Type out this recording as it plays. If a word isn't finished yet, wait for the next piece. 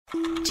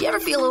Do you ever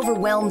feel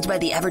overwhelmed by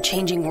the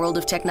ever-changing world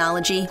of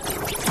technology?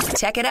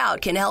 Tech It Out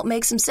can help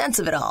make some sense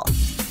of it all.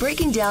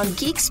 Breaking down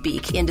geek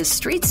speak into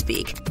street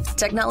speak,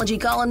 technology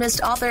columnist,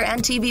 author,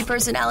 and TV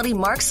personality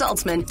Mark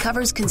Saltzman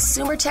covers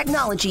consumer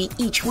technology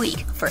each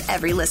week for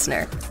every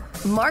listener.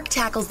 Mark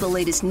tackles the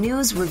latest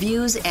news,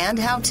 reviews, and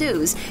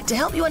how-tos to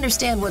help you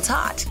understand what's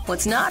hot,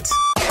 what's not,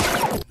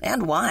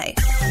 and why.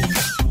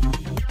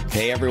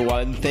 Hey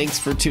everyone, thanks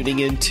for tuning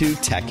in to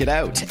Tech It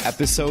Out,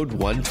 episode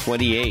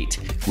 128.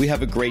 We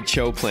have a great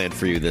show planned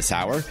for you this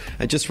hour.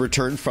 I just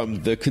returned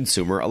from the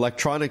Consumer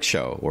Electronics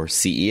Show, or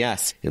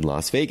CES, in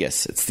Las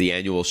Vegas. It's the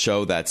annual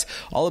show that's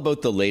all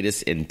about the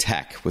latest in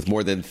tech, with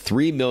more than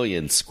 3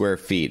 million square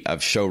feet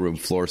of showroom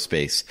floor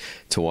space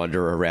to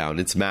wander around.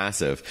 It's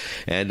massive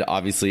and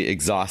obviously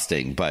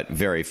exhausting, but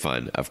very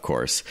fun, of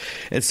course.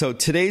 And so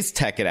today's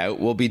Tech It Out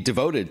will be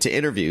devoted to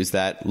interviews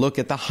that look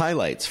at the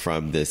highlights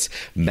from this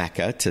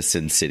Mecca to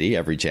Sin City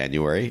every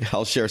January.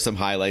 I'll share some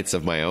highlights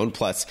of my own.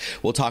 Plus,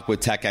 we'll talk with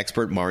tech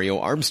expert Mario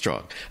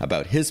Armstrong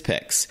about his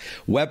picks.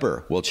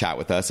 Weber will chat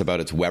with us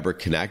about its Weber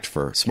Connect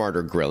for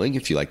smarter grilling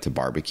if you like to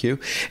barbecue.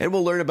 And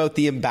we'll learn about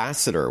the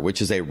Ambassador,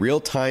 which is a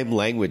real-time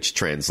language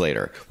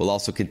translator. We'll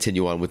also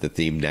continue on with the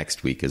theme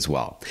next week as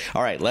well.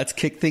 All right, let's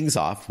kick things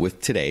off with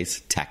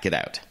today's Tech It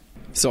Out.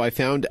 So I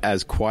found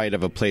as quiet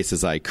of a place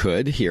as I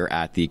could here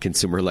at the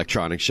Consumer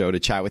Electronics Show to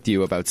chat with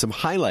you about some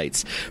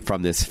highlights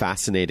from this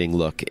fascinating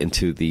look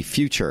into the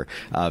future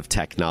of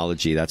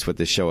technology. That's what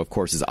this show, of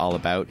course, is all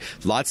about.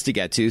 Lots to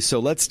get to. So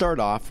let's start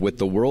off with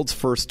the world's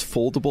first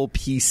foldable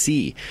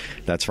PC.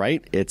 That's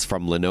right. It's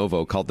from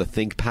Lenovo, called the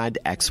ThinkPad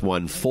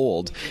X1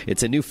 Fold.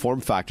 It's a new form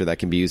factor that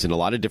can be used in a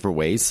lot of different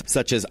ways,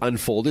 such as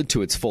unfolded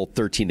to its full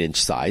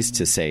 13-inch size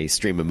to, say,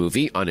 stream a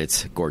movie on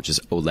its gorgeous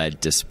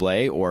OLED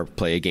display or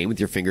play a game with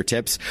your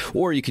fingertips.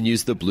 Or you can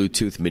use the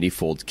Bluetooth Mini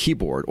Fold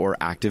keyboard or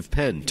Active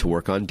Pen to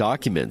work on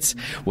documents.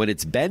 When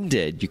it's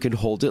bended, you can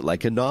hold it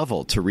like a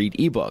novel to read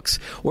ebooks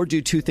or do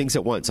two things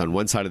at once. On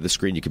one side of the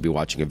screen, you could be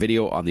watching a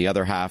video. On the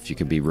other half, you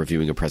can be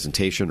reviewing a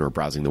presentation or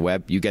browsing the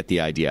web. You get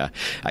the idea.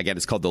 Again,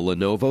 it's called the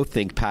Lenovo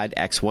ThinkPad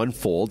X1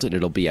 Fold, and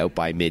it'll be out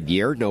by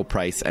mid-year. No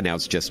price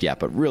announced just yet,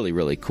 but really,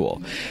 really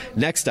cool.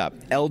 Next up,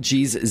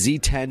 LG's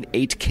Z10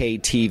 8K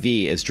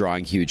TV is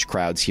drawing huge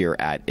crowds here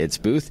at its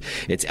booth.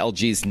 It's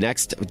LG's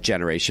next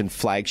generation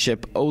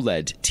flagship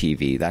OLED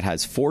TV that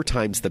has 4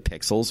 times the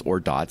pixels or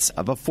dots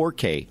of a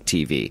 4K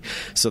TV.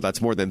 So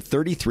that's more than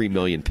 33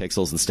 million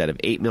pixels instead of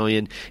 8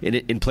 million.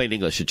 In plain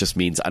English, it just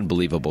means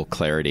unbelievable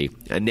clarity.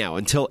 And now,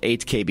 until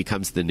 8K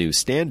becomes the new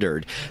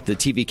standard, the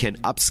TV can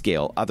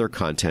upscale other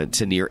content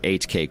to near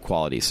 8K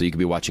quality. So you could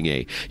be watching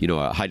a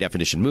high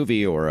definition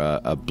movie or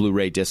a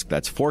Blu-ray disc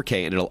that's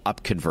 4K, and it'll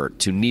upconvert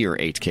to near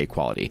 8K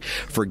quality.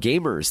 For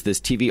gamers,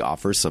 this TV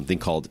offers something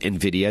called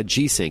NVIDIA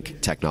G-Sync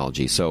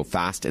technology, so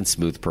fast and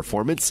smooth performance.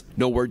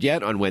 No word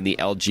yet on when the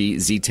LG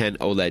Z10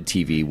 OLED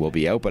TV will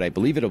be out, but I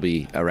believe it'll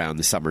be around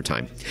the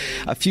summertime.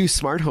 A few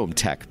smart home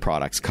tech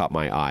products caught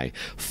my eye.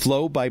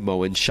 Flow by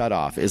Moen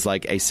Shutoff is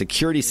like a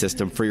security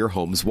system for your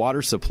home's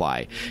water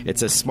supply.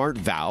 It's a smart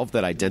valve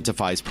that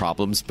identifies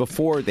problems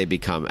before they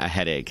become a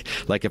headache,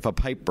 like if a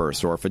pipe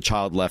bursts or if a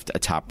child left a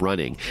tap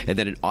running, and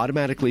then it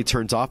automatically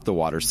turns off the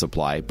water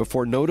supply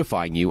before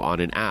notifying you on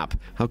an app.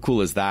 How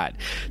cool is that?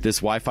 This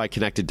Wi-Fi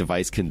connected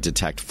device can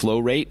detect flow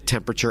rate,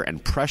 temperature,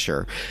 and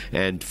pressure,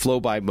 and Flow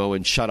by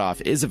Moen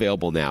Shutoff is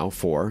available now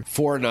for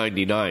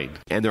 $4.99,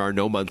 and there are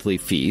no monthly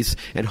fees,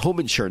 and home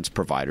insurance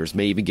providers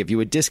may even give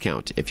you a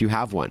discount if you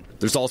have one.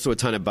 There's also a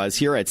ton of buzz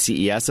here at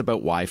CES about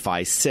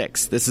Wi-Fi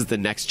 6. This is the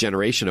next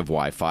generation of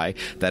Wi-Fi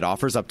that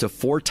offers up to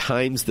 4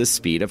 times the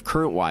speed of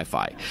current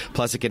Wi-Fi.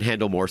 Plus, it can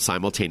handle more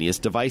simultaneous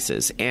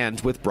devices and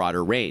with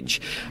broader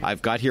range.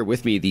 I've got here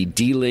with me the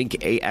D-Link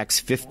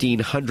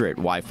AX1500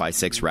 Wi-Fi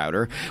 6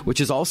 router,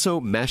 which is also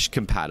mesh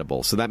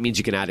compatible. So that means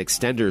you can add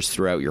extenders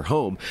throughout your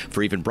home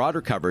for even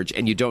broader coverage,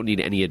 and you don't need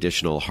any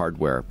additional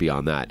hardware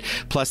beyond that.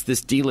 Plus,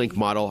 this D-Link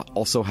model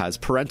also has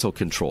parental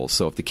control.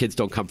 So if the kids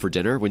don't come for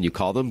dinner when you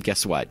call them,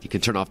 guess what? You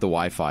can turn off the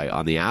Wi-Fi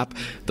on the app.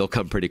 They'll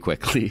come pretty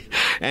quickly.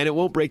 And it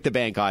won't break the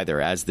bank either,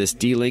 as this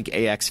D-Link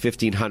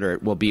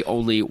AX1500 will be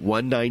only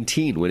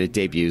 $119 when it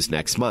debuts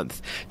next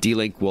month.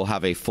 D-Link will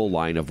have a full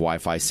line of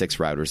Wi-Fi 6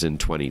 routers in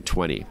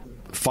 2020.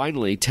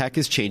 Finally, tech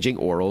is changing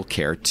oral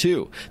care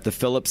too. The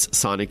Philips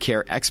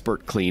Sonicare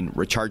Expert Clean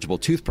rechargeable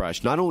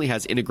toothbrush not only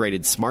has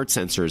integrated smart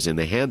sensors in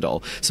the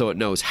handle, so it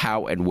knows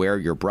how and where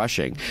you're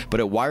brushing, but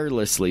it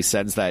wirelessly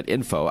sends that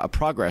info, a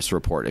progress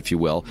report, if you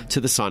will,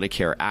 to the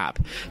Sonicare app.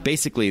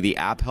 Basically, the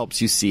app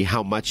helps you see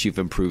how much you've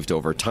improved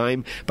over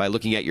time by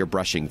looking at your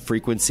brushing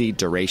frequency,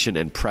 duration,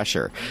 and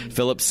pressure.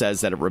 Philips says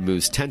that it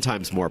removes 10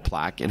 times more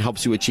plaque and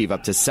helps you achieve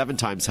up to 7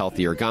 times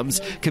healthier gums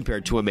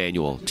compared to a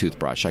manual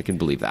toothbrush. I can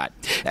believe that.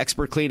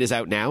 Expert Clean is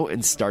out now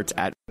and starts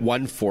at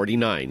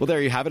 $149. Well,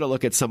 there you have it. A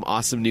look at some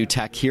awesome new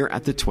tech here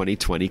at the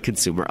 2020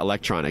 Consumer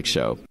Electronics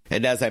Show.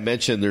 And as I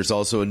mentioned, there's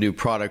also a new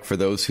product for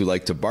those who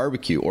like to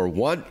barbecue or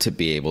want to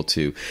be able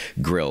to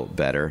grill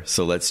better.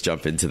 So let's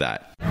jump into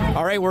that.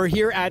 All right, we're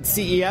here at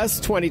CES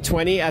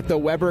 2020 at the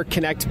Weber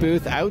Connect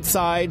booth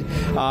outside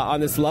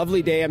on this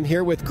lovely day. I'm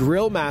here with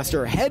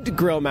head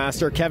grill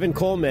master Kevin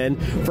Coleman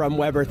from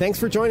Weber. Thanks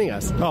for joining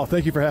us. Oh,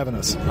 thank you for having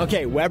us.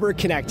 Okay, Weber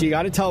Connect. You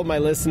got to tell my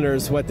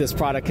listeners what this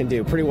product can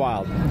do. Pretty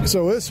wild.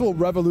 So this will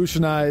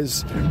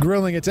revolutionize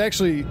grilling. It's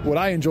actually what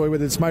I enjoy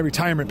with it. It's my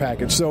retirement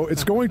package. So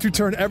it's going to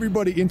turn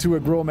everybody into a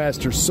grill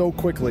master so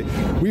quickly.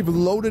 We've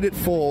loaded it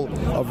full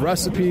of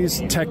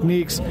recipes,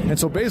 techniques, and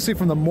so basically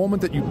from the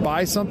moment that you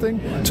buy something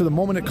to the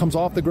moment it comes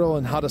off the grill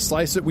and how to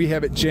slice it, we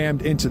have it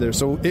jammed into there.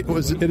 So it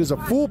is a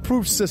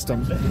foolproof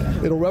system.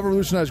 It'll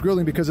revolutionize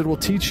grilling because it will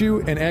teach you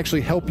and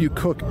actually help you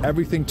cook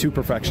everything to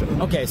perfection.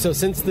 Okay, so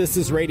since this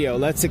is radio,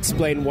 let's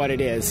explain what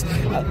it is.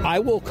 I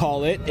will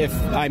call it, if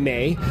I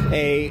may,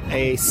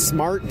 a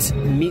smart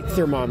meat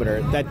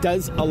thermometer that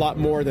does a lot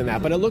more than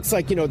that. But it looks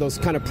like, those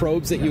kind of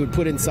probes that you would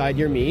put inside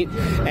your meat,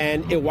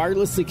 and it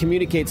wirelessly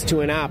communicates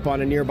to an app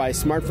on a nearby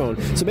smartphone.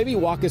 So maybe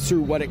walk us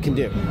through what it can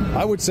do.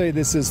 I would say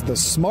this is the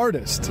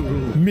smartest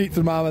meat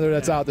thermometer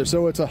that's out there.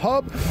 So it's a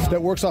hub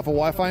that works off of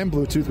Wi-Fi and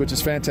Bluetooth, which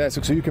is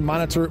fantastic. So you can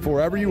monitor it for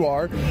wherever you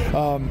are.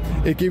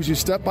 It gives you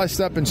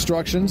step-by-step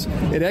instructions.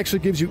 It actually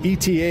gives you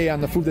ETA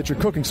on the food that you're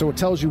cooking. So it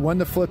tells you when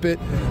to flip it,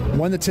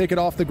 when to take it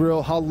off the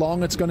grill, how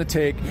long it's going to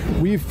take.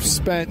 We've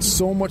spent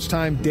so much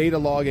time data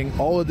logging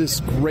all of this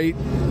great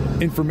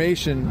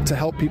information to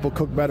help people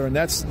cook better, and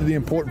that's the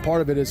important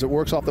part of it. Is it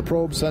works off the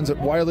probe, sends it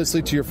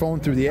wirelessly to your phone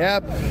through the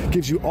app,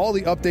 gives you all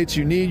the updates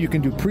you need. You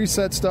can do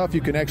preset stuff,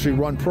 you can actually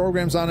run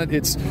programs on it.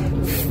 It's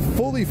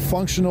fully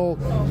functional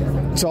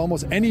to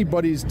almost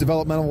anybody's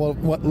developmental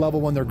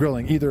level when they're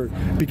grilling, either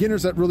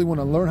beginners that really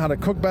want to learn how to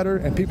cook better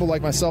and people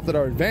like myself that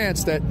are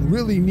advanced that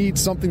really need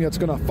something that's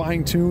going to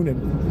fine-tune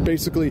and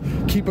basically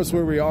keep us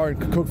where we are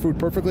and cook food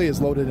perfectly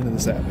is loaded into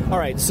this app. All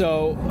right,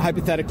 so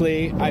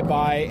hypothetically I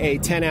buy a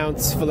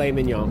 10-ounce filet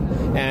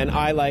mignon and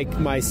I like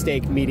my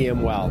steak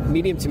medium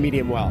to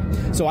medium well.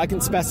 So I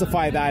can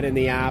specify that in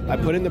the app. I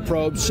put in the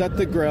probe, shut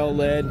the grill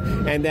lid,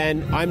 and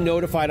then I'm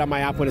notified on my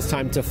app when it's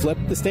time to flip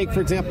the steak,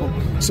 for example.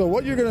 So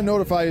what you're going to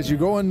notify is you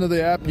go into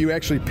the app, you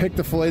actually pick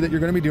the filet that you're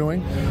going to be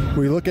doing.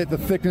 We look at the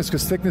thickness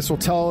because thickness will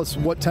tell us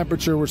what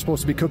temperature we're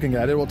supposed to be cooking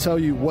at. It will tell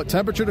you what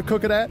temperature to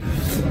cook it at.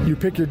 You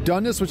pick your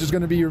doneness, which is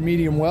going to be your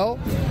medium well.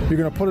 You're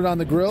going to put it on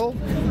the grill.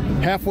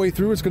 Halfway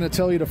through, it's going to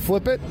tell you to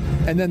flip it.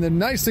 And then the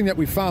nice thing that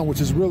we found,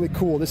 which is really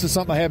cool, this is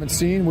something I haven't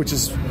seen, which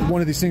is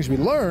one of these things we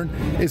learned,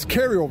 is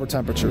carryover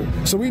temperature.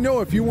 So we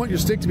know if you want your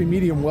steak to be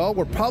medium well,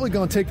 we're probably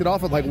going to take it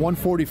off at like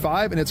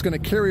 145, and it's going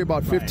to carry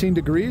about 15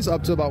 degrees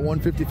up to about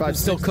 155. It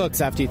still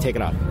cooks after you take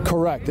it off.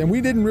 Correct. And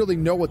we didn't really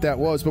know what that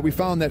was, but we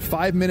found that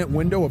 5-minute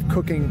window of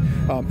cooking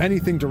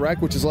anything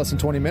direct, which is less than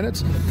 20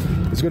 minutes,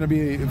 is going to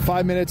be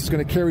 5 minutes. It's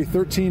going to carry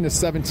 13 to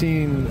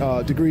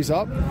 17 degrees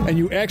up, and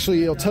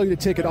it'll tell you to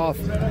take it off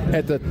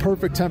at the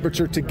perfect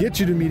temperature to get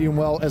you to medium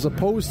well, as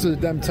opposed to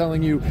them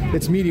telling you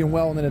it's medium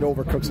well and then it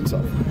overcooks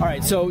itself. All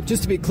right, so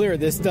just to be clear,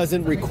 this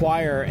doesn't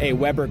require a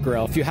Weber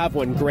grill. If you have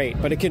one,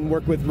 great, but it can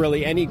work with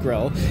really any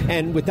grill.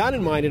 And with that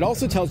in mind, it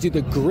also tells you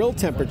the grill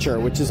temperature,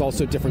 which is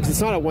also different, because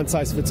it's not a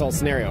one-size-fits-all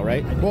scenario,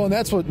 right? Well, and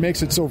that's what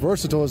makes it so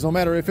versatile, is no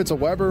matter if it's a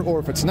Weber or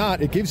if it's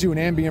not, it gives you an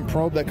ambient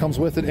probe that comes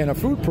with it and a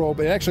food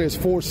probe. It actually has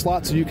 4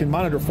 slots, so you can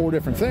monitor 4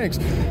 different things.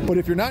 But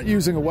if you're not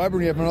using a Weber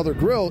and you have another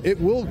grill,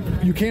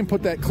 you can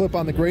put that clip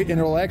on the grate and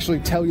it'll actually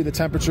tell you the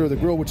temperature of the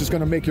grill, which is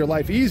going to make your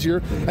life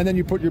easier. And then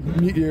you put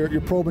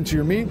your probe into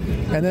your meat,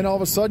 and then all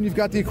of a sudden you've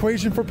got the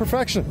equation for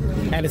perfection.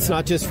 And it's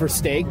not just for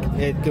steak;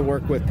 it can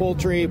work with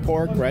poultry,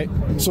 pork, right?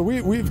 So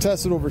we've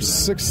tested over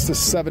 600 to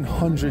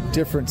 700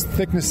 different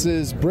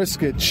thicknesses: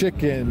 brisket,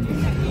 chicken,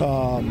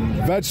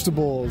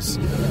 vegetables.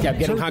 Yeah, I'm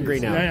getting hungry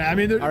now.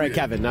 All right,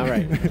 Kevin. All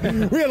right.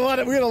 we had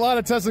a lot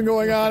of testing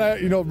going on.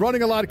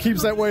 Running a lot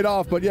keeps that weight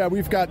off. But yeah,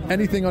 we've got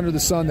anything under the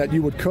sun that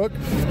you would cook.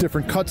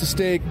 Different cuts of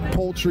steak,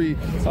 poultry,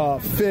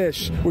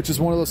 fish, which is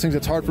one of those things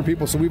that's hard for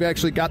people. So we've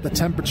actually got the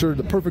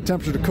perfect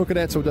temperature to cook it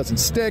at, so it doesn't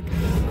stick.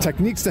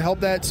 Techniques to help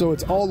that, so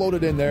it's all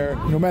loaded in there.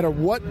 No matter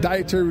what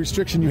dietary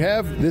restriction you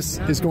have, this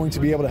is going to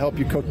be able to help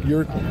you cook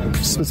your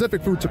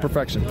specific food to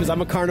perfection. Because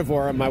I'm a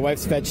carnivore and my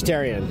wife's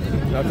vegetarian.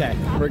 Okay,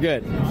 we're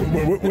good.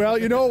 Well,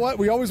 you know what?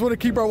 We always want to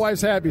keep our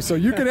wives happy. So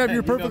you can have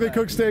your perfectly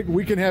cooked steak.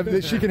 We can have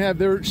she can have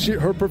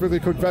her perfectly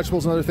cooked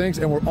vegetables and other things,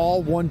 and we're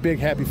all one big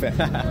happy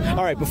family.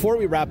 All right, before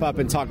we wrap up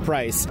and talk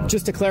price,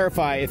 just to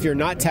clarify, if you're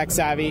not tech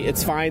savvy,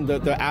 it's fine.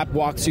 The app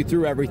walks you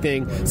through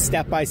everything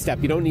step by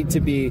step. You don't need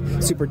to be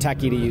super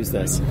techie to use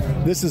this.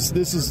 This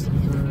is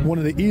one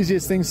of the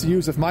easiest things to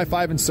use. If my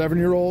 5 and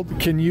 7-year-old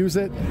can use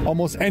it,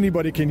 almost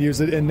anybody can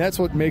use it, and that's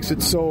what makes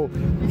it so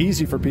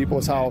easy for people,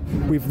 is how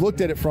we've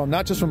looked at it from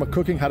not just from a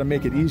cooking, how to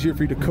make it easier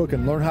for you to cook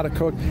and learn how to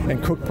cook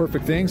and cook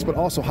perfect things, but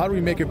also how do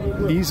we make it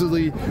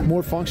easily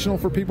more functional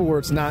for people where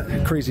it's not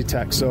crazy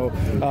tech. So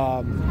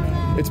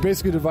it's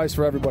basically a device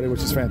for everybody,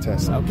 which is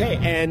fantastic. Okay,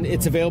 and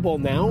it's available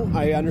now,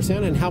 I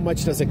understand, and how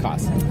much does it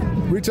cost?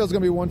 Retail is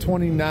going to be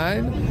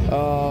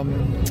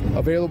 $129,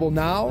 available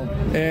now,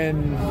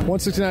 and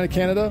 $169 in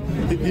Canada.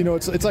 Canada, you know,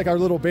 it's like our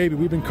little baby.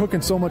 We've been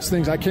cooking so much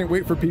things. I can't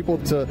wait for people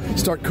to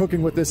start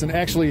cooking with this and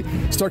actually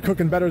start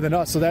cooking better than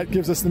us. So that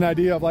gives us an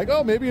idea of like,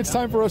 oh, maybe it's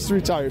time for us to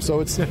retire. So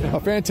it's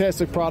a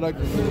fantastic product.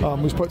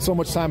 We've put so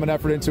much time and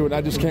effort into it, and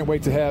I just can't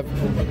wait to have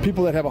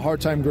people that have a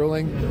hard time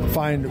grilling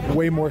find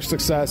way more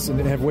success and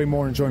have way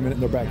more enjoyment in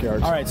their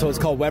backyards. All right, so it's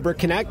called Weber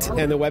Connect,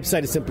 and the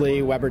website is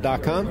simply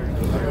Weber.com.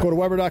 Go to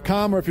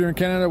Weber.com, or if you're in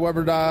Canada,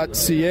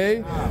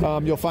 Weber.ca.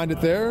 You'll find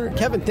it there.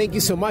 Kevin, thank you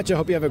so much. I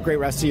hope you have a great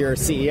rest of your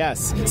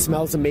CES. It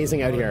smells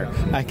amazing out here.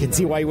 I can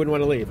see why you wouldn't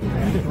want to leave.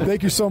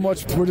 Thank you so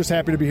much. We're just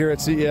happy to be here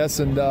at CES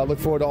and look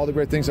forward to all the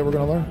great things that we're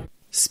going to learn.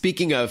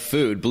 Speaking of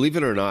food, believe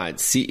it or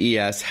not,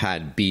 CES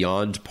had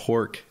Beyond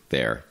Pork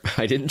there.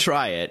 I didn't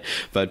try it,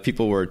 but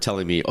people were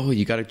telling me, oh,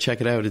 you got to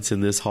check it out. It's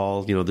in this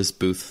hall, you know, this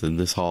booth in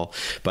this hall.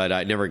 But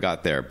I never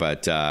got there.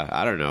 But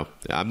I don't know.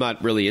 I'm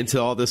not really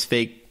into all this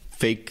fake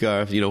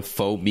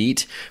faux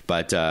meat,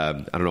 but I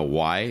don't know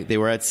why they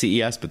were at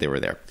CES, but they were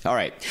there. All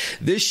right.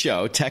 This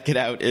show, Tech It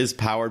Out, is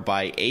powered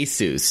by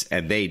ASUS,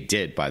 and they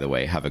did, by the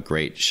way, have a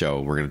great show.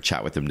 We're going to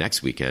chat with them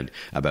next weekend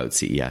about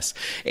CES.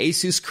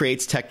 ASUS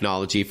creates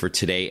technology for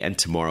today and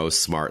tomorrow's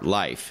smart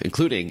life,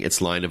 including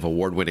its line of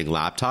award-winning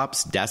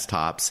laptops,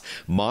 desktops,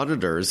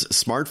 monitors,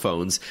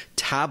 smartphones,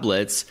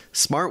 tablets,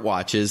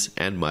 smartwatches,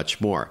 and much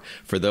more.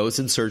 For those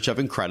in search of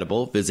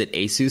incredible, visit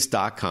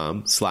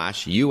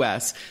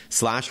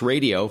asus.com/US/radio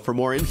for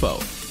more info.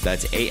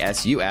 That's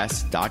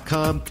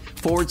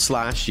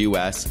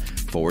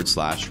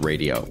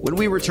asus.com/US/radio. When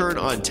we return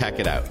on Tech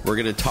It Out, we're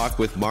going to talk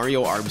with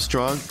Mario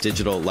Armstrong,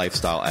 digital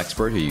lifestyle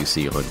expert who you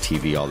see on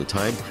TV all the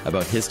time,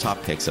 about his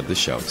top picks of the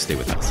show. Stay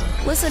with us.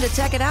 Listen to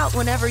Tech It Out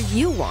whenever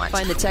you want.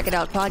 Find the Tech It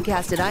Out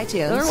podcast at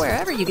iTunes or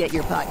wherever you get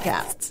your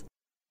podcasts.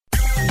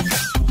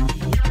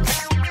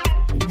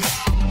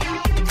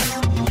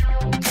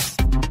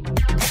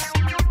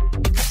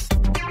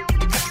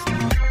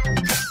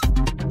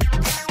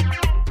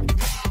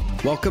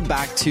 Welcome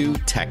back to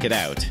Tech It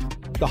Out.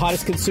 The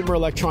hottest consumer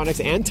electronics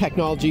and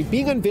technology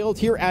being unveiled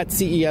here at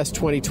CES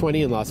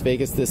 2020 in Las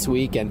Vegas this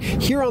week. And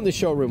here on the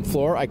showroom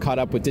floor, I caught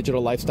up with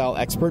digital lifestyle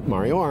expert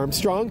Mario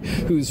Armstrong,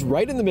 who's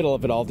right in the middle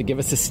of it all to give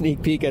us a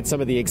sneak peek at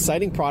some of the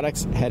exciting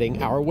products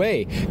heading our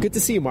way. Good to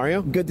see you,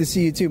 Mario. Good to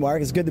see you too,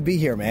 Mark. It's good to be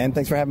here, man.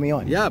 Thanks for having me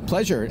on. Yeah,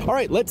 pleasure. All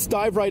right, let's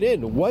dive right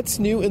in. What's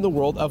new in the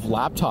world of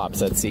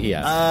laptops at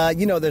CES?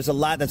 There's a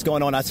lot that's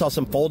going on. I saw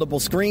some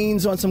foldable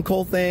screens on some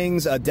cool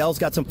things. Dell's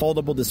got some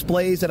foldable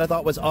displays that I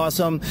thought was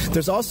awesome.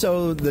 There's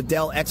also the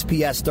Dell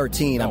XPS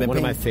 13. One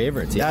of my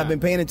favorites. Yeah. I've been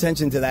paying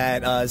attention to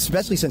that,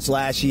 especially since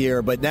last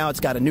year, but now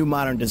it's got a new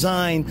modern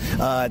design.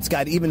 It's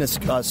got even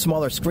a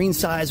smaller screen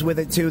size with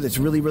it, too, that's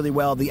really, really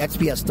well. The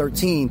XPS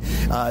 13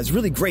 is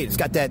really great. It's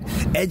got that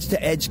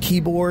edge-to-edge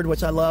keyboard,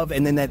 which I love,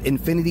 and then that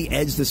Infinity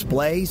Edge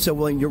display. So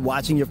when you're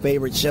watching your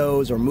favorite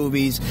shows or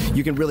movies,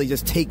 you can really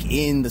just take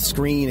in the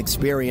screen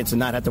experience and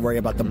not have to worry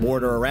about the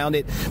border around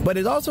it. But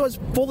it also is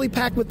fully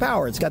packed with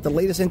power. It's got the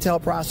latest Intel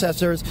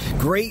processors,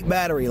 great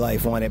battery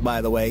life on it,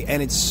 by the way,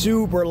 and it's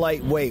super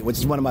lightweight, which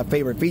is one of my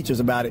favorite features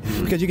about it,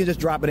 because you can just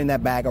drop it in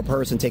that bag or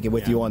purse and take it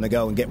with you on the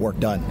go and get work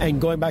done. And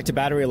going back to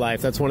battery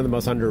life, that's one of the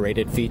most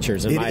underrated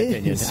features, in my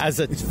opinion. As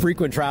a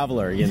frequent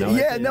traveler, you know.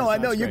 Yeah, I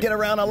know. You get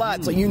around a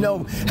lot, so you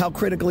know how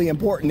critically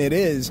important it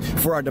is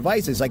for our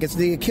devices. Like, it's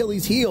the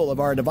Achilles heel of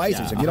our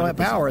devices. If you don't have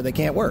power, they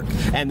can't work.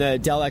 And the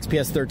Dell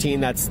XPS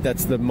 13, that's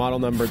the model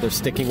number they're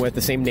sticking with,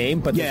 the same name,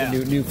 but there's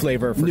a new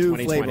flavor for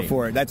 2020. New flavor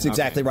for it. That's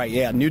exactly right.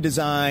 Yeah, new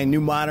design,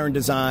 new modern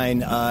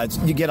design.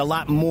 You get a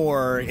lot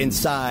more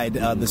inside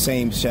the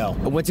same shell.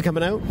 When's it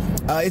coming out?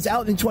 It's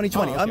out in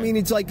 2020. I mean,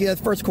 it's like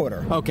first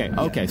quarter.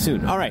 Okay,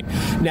 soon. All right.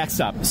 Next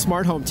up,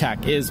 smart home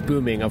tech is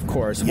booming, of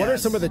course. What are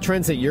some of the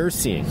trends that you're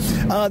seeing?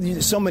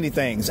 So many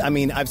things. I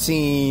mean, I've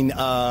seen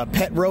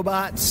pet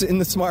robots in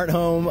the smart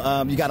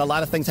home. You got a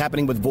lot of things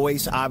happening with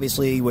voice,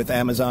 obviously, with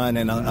Amazon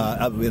and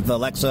with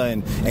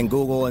Alexa and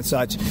Google and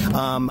such.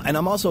 And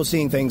I'm also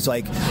seeing things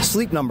like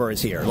Sleep Number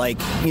is here. Like,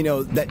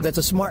 that's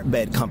a smart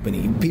bed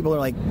company. People are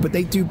like, but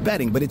they do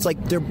bedding. But it's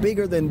like they're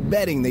bigger than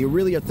bedding. They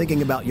really are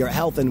thinking about your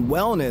health and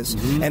wellness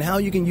and how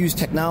you can use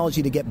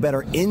technology to get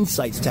better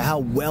insights to how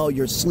well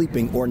you're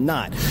sleeping or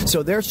not.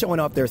 So they're showing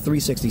off their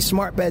 360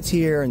 smart beds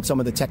here and some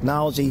of the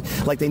technology.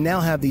 Like, they now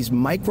have these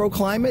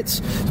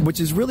microclimates, which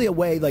is really a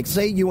way, like,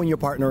 say you and your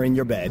partner are in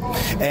your bed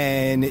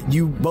and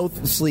you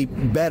both sleep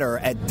better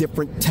at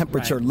different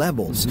temperature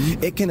levels.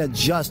 It can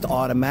adjust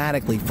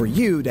automatically for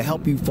you to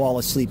help you fall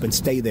asleep and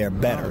stay there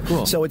better.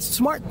 Cool. So it's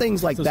smart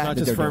things like so that. It's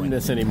not just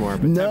firmness anymore,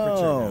 but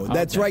no,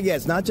 that's right. Yeah,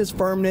 it's not just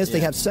firmness. They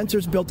have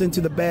sensors built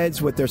into the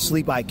beds with their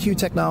Sleep IQ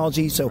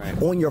technology. So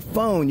on your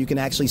phone, you can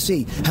actually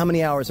see how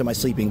many hours am I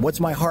sleeping? What's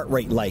my heart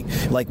rate like?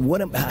 Like,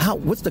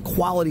 what's the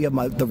quality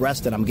of the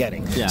rest that I'm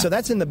getting? Yeah. So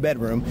that's in the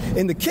bedroom.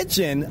 In the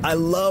kitchen, I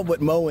love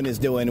what Moen is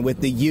doing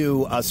with the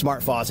U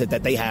smart faucet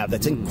that they have.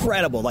 That's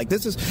incredible. Like,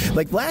 this is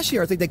like last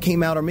year, I think they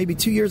came out, or maybe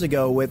 2 years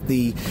ago, with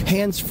the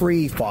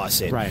hands-free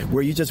faucet,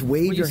 where you just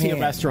wave your hand. See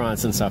in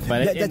restaurants and stuff,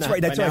 but that's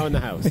right. Now in the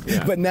house.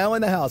 But now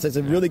in the house, it's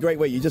a really great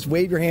way. You just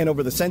wave your hand over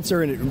over the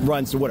sensor and it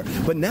runs the water.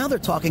 But now they're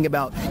talking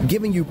about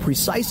giving you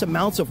precise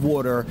amounts of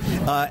water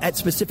at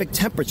specific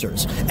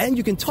temperatures, and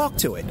you can talk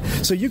to it.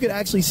 So you could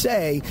actually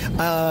say,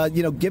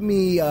 give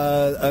me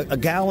a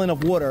gallon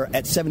of water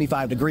at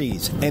 75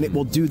 degrees, and it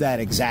will do that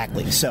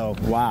exactly. So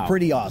wow,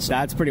 pretty awesome.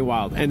 That's pretty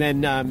wild. And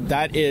then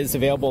that is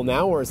available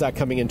now, or is that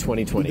coming in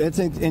 2020? It's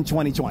in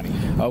 2020.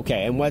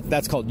 Okay, and what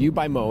that's called You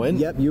by Moen?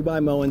 Yep, You by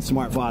Moen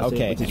Smart Faucet,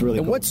 which is really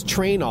cool. And what's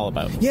Train all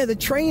about? Yeah, the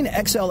Train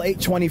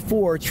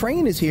XL824.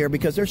 Train is here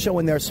because they're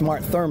showing their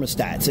smart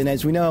thermostats. And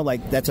as we know,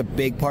 that's a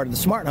big part of the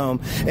smart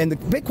home. And the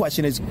big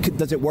question is,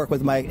 does it work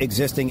with my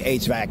existing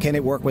HVAC? Can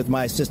it work with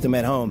my system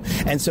at home?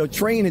 And so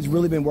Train has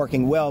really been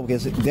working well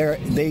because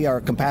they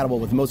are compatible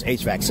with most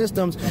HVAC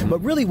systems. But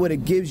really what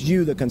it gives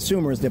you, the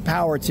consumer, is the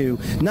power to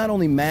not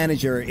only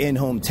manage your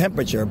in-home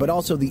temperature, but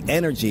also the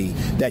energy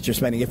that you're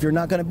spending. If you're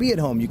not going to be at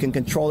home, you can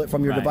control it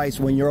from your device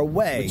when you're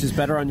away. Which is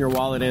better on your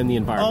wallet and the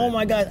environment. Oh,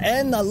 my God.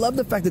 And I love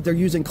the fact that they're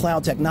using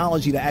cloud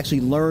technology to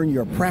actually learn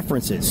your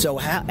preferences. So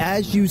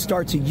as you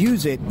start to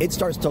use it, it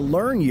starts to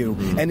learn you,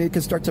 and it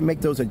can start to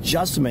make those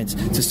adjustments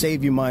to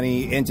save you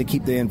money and to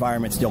keep the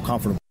environment still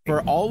comfortable.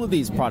 For all of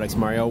these products,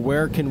 Mario,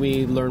 where can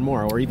we learn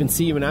more or even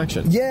see you in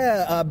action?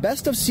 Yeah,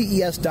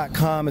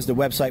 bestofces.com is the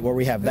website where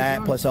we have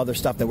that, plus other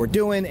stuff that we're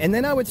doing. And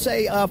then I would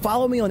say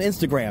follow me on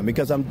Instagram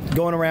because I'm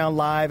going around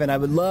live, and I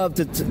would love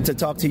to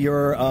talk to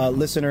your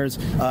listeners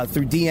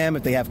through DM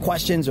if they have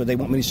questions or they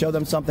want me to show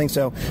them something.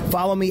 So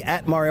follow me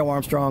at Mario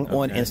Armstrong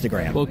on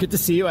Instagram. Well, good to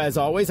see you as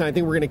always. And I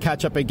think we're going to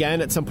catch up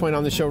again at some point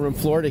on the showroom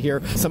floor to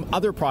hear some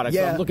other products.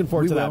 Yeah, so I'm looking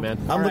forward to that, man.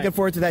 I'm looking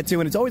forward to that, too.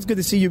 And it's always good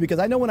to see you because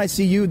I know when I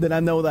see you, then I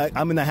know that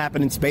I'm in the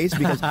happening space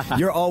because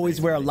you're always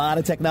where a lot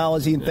of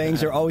technology and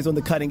things. You're always on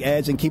the cutting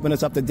edge and keeping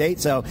us up to date.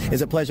 So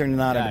it's a pleasure and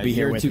an honor to be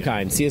here with you. You're too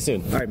kind. See you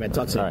soon. All right, man.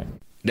 Talk soon. All right.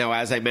 Now,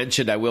 as I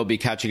mentioned, I will be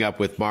catching up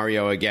with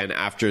Mario again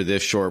after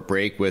this short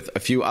break with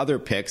a few other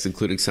picks,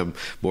 including some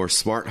more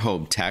smart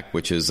home tech,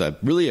 which is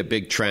really a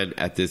big trend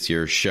at this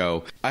year's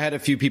show. I had a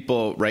few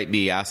people write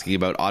me asking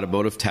about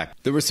automotive tech.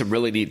 There was some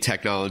really neat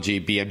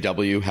technology.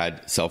 BMW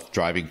had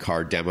self-driving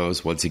car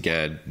demos once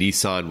again.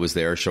 Nissan was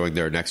there showing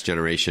their next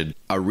generation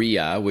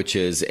Ariya, which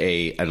is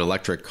an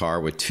electric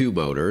car with two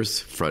motors,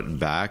 front and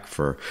back,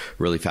 for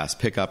really fast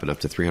pickup and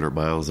up to 300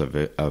 miles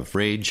of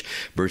range.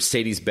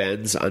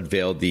 Mercedes-Benz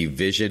unveiled the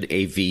Vision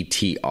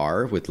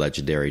AVTR with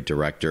legendary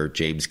director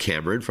James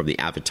Cameron from the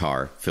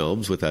Avatar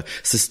films with a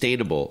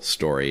sustainable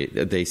story.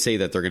 They say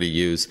that they're going to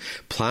use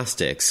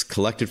plastics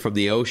collected from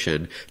the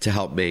ocean to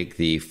help make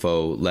the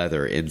faux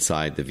leather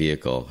inside the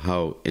vehicle.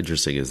 How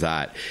interesting is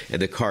that? And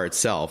the car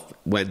itself,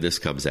 when this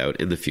comes out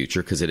in the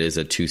future, because it is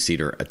a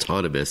two-seater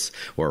autonomous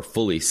or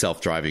fully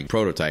self-driving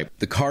prototype,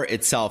 the car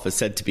itself is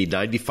said to be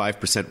 95%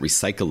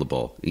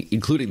 recyclable,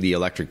 including the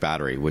electric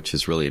battery, which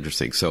is really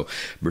interesting. So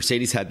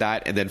Mercedes had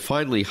that. And then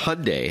finally,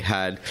 Hyundai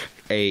had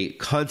a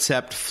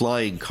concept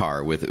flying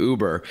car with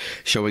Uber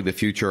showing the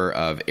future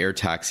of air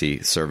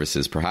taxi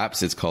services.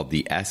 Perhaps it's called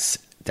the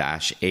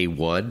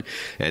S-A1,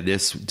 and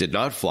this did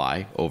not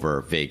fly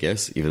over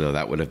Vegas, even though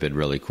that would have been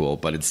really cool.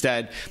 But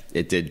instead,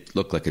 it did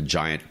look like a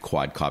giant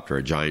quadcopter,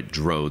 a giant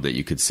drone that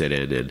you could sit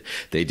in, and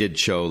they did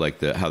show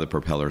how the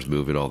propellers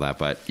move and all that,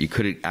 but you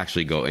couldn't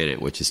actually go in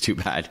it, which is too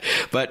bad.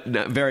 But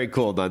very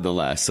cool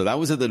nonetheless. So that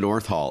was in the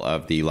North Hall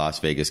of the Las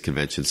Vegas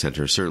Convention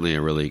Center. Certainly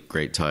a really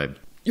great time.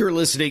 You're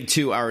listening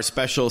to our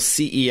special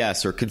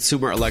CES, or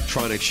Consumer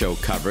Electronics Show,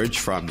 coverage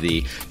from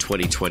the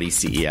 2020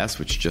 CES,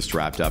 which just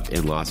wrapped up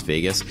in Las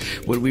Vegas.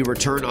 When we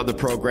return on the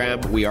program,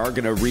 we are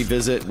going to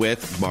revisit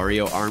with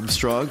Mario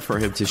Armstrong for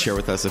him to share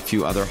with us a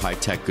few other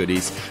high-tech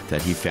goodies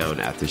that he found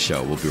at the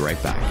show. We'll be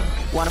right back.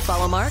 Want to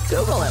follow Mark?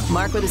 Google him.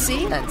 Mark with a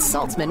C and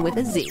Saltzman with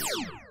a Z.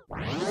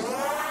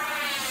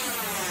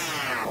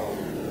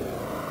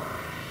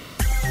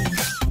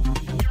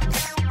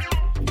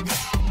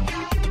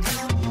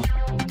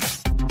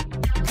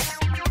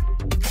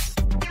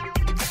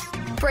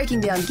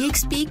 Breaking down geek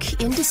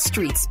speak into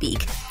street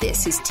speak.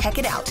 This is Tech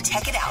It Out.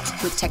 Tech It Out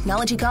with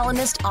technology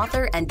columnist,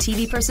 author, and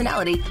TV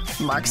personality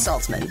Mark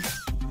Saltzman.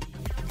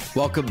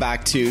 Welcome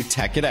back to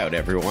Tech It Out,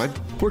 everyone.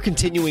 We're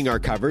continuing our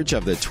coverage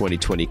of the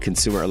 2020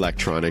 Consumer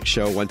Electronics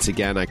Show. Once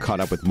again, I caught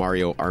up with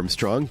Mario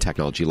Armstrong,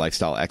 technology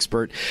lifestyle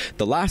expert.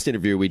 The last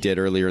interview we did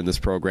earlier in this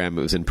program,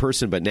 it was in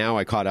person, but now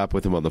I caught up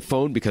with him on the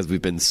phone because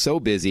we've been so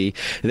busy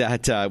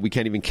that we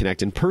can't even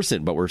connect in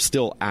person, but we're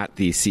still at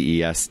the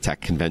CES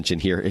Tech Convention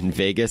here in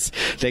Vegas.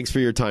 Thanks for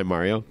your time,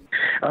 Mario.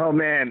 Oh,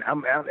 man,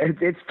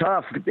 it's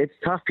tough. It's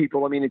tough,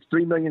 people. I mean, it's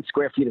 3 million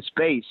square feet of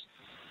space.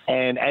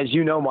 And as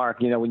you know, Mark,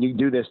 when you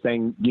do this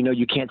thing,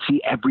 you can't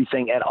see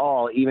everything at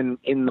all, even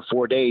in the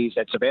 4 days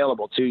that's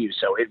available to you.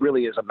 So it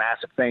really is a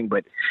massive thing.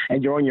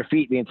 And you're on your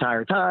feet the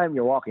entire time.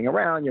 You're walking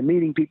around. You're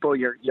meeting people.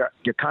 You're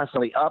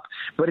constantly up.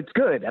 But it's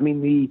good. I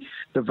mean,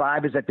 the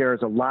vibe is that there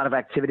is a lot of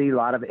activity, a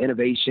lot of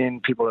innovation.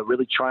 People are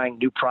really trying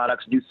new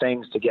products, new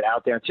things to get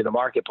out there into the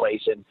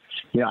marketplace. And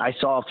I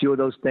saw a few of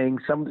those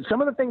things. Some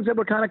of the things that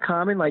were kind of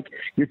common, like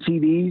your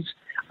TVs.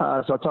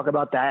 So I'll talk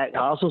about that. I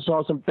also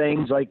saw some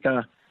things like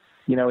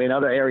in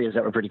other areas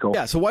that were pretty cool.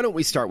 Yeah, so why don't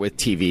we start with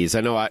TVs?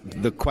 I know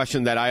the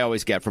question that I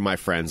always get from my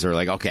friends are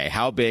like, okay,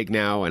 how big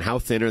now and how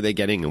thin are they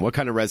getting and what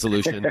kind of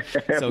resolution?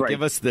 So Right.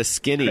 give us the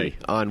skinny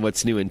on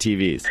what's new in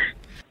TVs.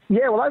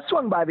 Yeah, well, I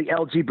swung by the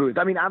LG booth.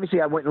 I mean, obviously,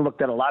 I went and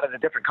looked at a lot of the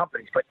different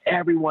companies, but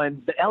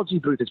the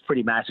LG booth is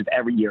pretty massive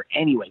every year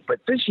anyway. But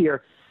this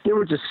year, there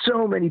were just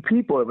so many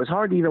people. It was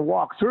hard to even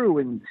walk through,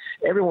 and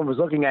everyone was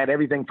looking at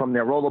everything from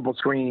their rollable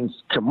screens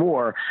to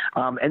more.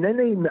 And then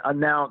they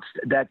announced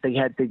that they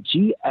had the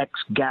GX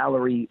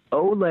Gallery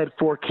OLED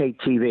 4K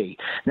TV.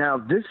 Now,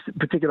 this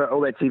particular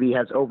OLED TV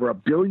has over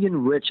 1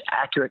 billion rich,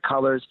 accurate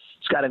colors.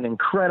 It's got an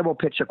incredible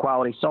picture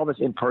quality. Saw this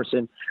in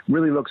person.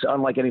 Really looks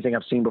unlike anything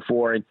I've seen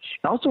before. And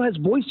it also has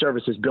voice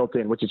services built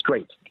in, which is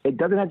great. It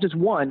doesn't have just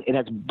one. It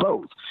has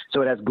both.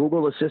 So it has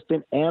Google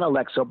Assistant and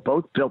Alexa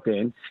both built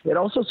in. It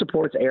also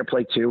supports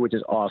AirPlay 2, which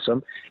is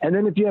awesome. And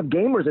then if you have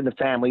gamers in the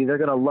family, they're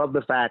going to love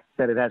the fact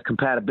that it has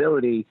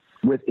compatibility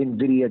with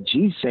NVIDIA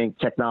G-Sync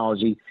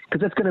technology, because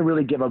that's going to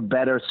really give a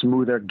better,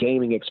 smoother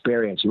gaming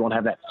experience. You won't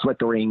have that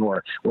flickering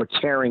or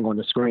tearing on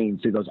the screen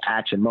through those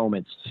action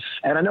moments.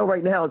 And I know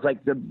right now it's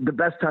like the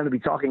best time to be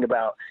talking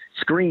about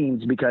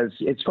screens because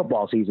it's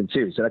football season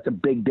too. So that's a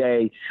big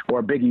day or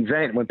a big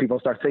event when people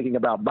start thinking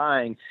about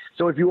buying.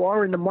 So if you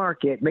are in the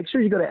market, make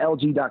sure you go to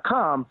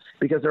LG.com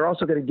because they're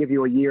also going to give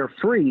you a year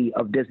free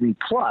of Disney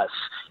Plus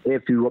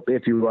if you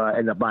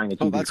end up buying a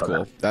TV. Oh, that's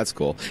cool. That's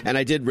cool. And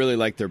I did really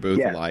like their booth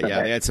a lot.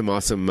 Yeah, they had some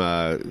awesome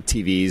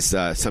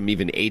TVs, some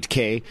even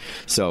 8K,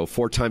 so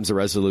 4 times the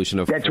resolution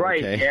of 4K. That's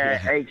right. Yeah,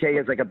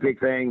 8K is like a big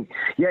thing.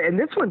 Yeah, and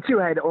this one too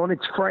had on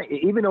its frame,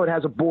 even though it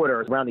has a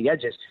border around the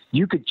edges,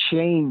 you could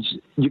change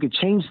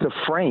the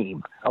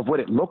frame of what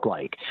it looked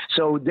like.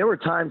 So there were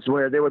times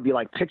where there would be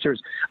like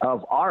pictures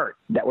of art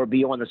that would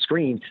be on the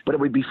screen, but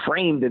it would be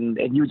framed, and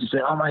you would just say,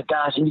 oh my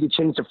gosh, and you could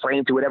change the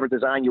frame to whatever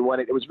design you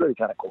wanted. It was really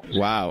kind of cool.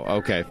 Wow.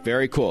 Okay.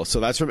 Very cool. So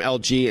that's from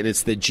LG, and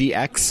it's the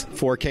GX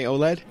 4K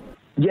OLED?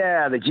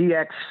 Yeah, the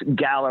GX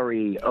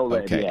Gallery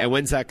OLED. Okay, yeah. and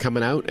when's that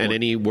coming out? And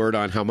any word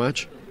on how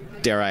much?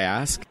 Dare I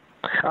ask?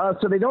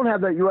 So they don't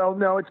have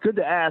no, it's good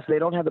to ask. They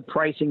don't have the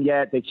pricing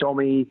yet. They told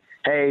me,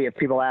 hey, if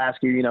people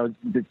ask you,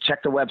 to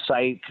check the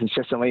website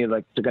consistently,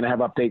 like they're going to have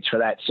updates for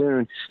that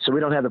soon. So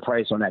we don't have the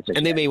price on that.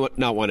 And they may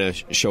not want to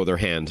show their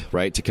hand,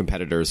 right, to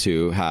competitors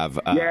who have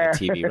a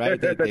TV, right?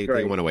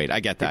 They want to wait. I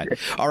get that.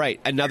 All right,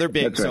 another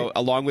big, so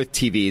along with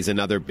TVs,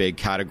 another big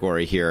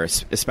category here,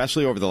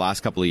 especially over the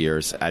last couple of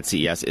years at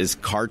CES, is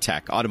car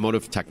tech,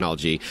 automotive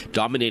technology,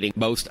 dominating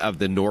most of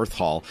the North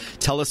Hall.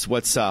 Tell us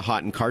what's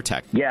hot in car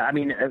tech. Yeah, I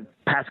mean,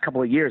 past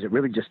couple of years, it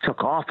really just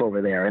took off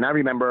over there. And I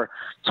remember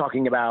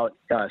talking about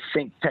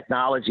sync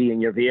technology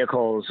in your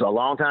vehicles a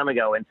long time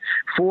ago. And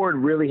Ford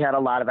really had a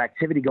lot of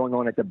activity going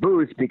on at the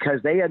booth because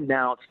they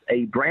announced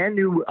a brand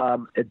new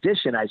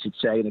addition, I should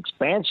say, an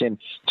expansion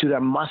to their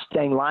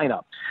Mustang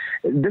lineup.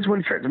 This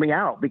one trips me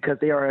out because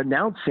they are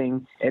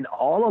announcing an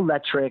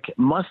all-electric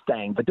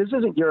Mustang, but this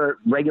isn't your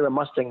regular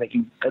Mustang that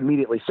you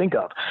immediately think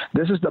of.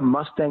 This is the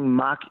Mustang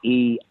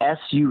Mach-E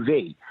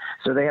SUV.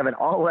 So they have an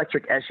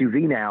all-electric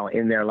SUV now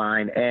in their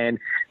line, and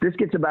this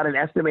gets about an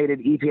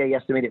EPA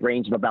estimated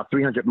range of about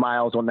 300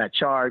 miles on that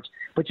charge.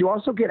 But you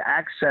also get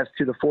access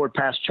to the Ford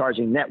Fast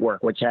Charging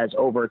Network, which has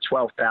over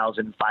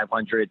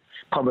 12,500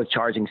 public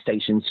charging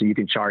stations, so you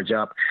can charge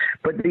up.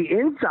 But the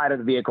inside of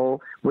the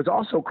vehicle was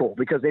also cool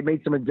because they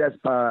made some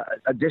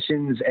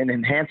additions and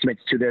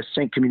enhancements to their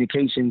sync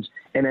communications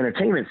and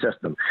entertainment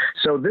system.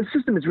 So this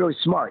system is really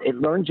smart. It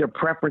learns your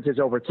preferences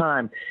over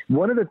time.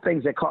 One of the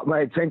things that caught my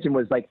attention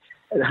was like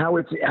how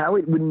it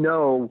would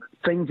know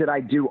things that I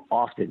do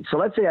often. So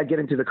let's say I get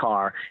into the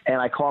car and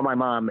I call my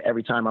mom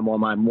every time I'm on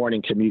my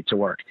morning commute to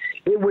work.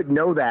 It would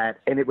know that,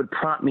 and it would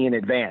prompt me in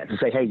advance and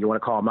say, hey, you want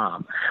to call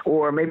mom?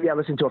 Or maybe I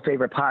listen to a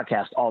favorite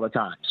podcast all the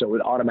time, so it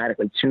would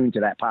automatically tune to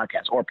that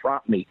podcast or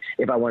prompt me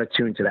if I want to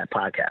tune to that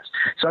podcast.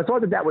 So I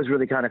thought that was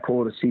really kind of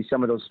cool to see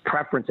some of those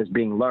preferences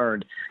being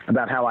learned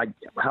about how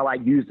I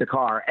use the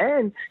car.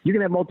 And you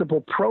can have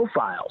multiple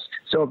profiles.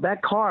 So if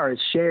that car is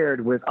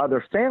shared with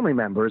other family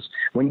members,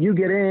 when you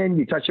get in,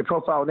 you touch your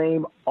profile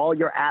name, all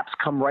your apps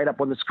come right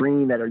up on the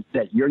screen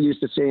that you're used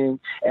to seeing.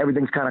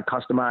 Everything's kind of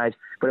customized.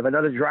 But if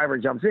another driver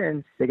jumps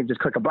in, they can just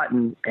click a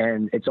button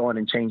and it's on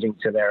and changing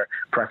to their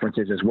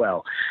preferences as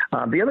well.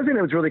 The other thing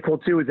that was really cool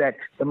too is that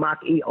the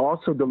Mach-E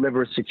also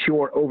delivers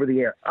secure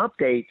over-the-air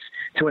updates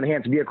to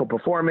enhance vehicle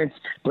performance,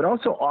 but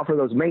also offer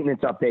those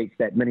maintenance updates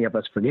that many of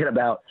us forget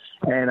about,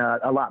 and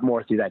a lot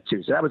more through that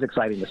too. So that was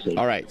exciting to see.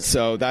 All right,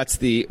 so that's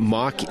the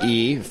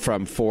Mach-E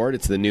from Ford.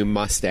 It's the new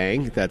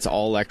Mustang that's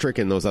all electric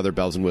and those other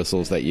bells and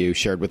whistles that you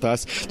shared with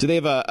us. Do they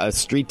have a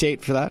street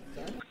date for that?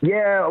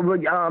 Yeah,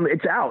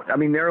 it's out. I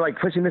mean, they're like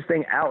pushing this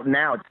thing out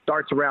now. It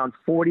starts around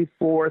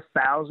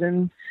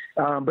 44,000.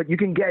 But you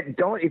can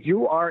if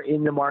you are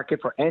in the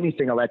market for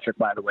anything electric,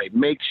 by the way,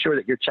 make sure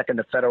that you're checking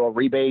the federal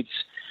rebates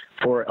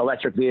for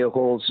electric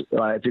vehicles.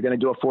 If you're going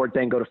to do a Ford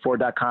thing, go to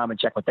Ford.com and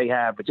check what they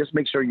have. But just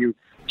make sure you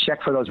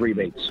check for those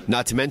rebates.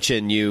 Not to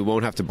mention, you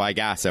won't have to buy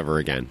gas ever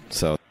again.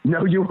 So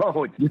No, you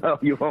won't. No,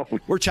 you won't.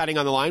 We're chatting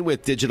on the line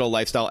with digital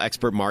lifestyle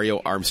expert Mario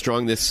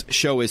Armstrong. This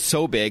show is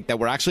so big that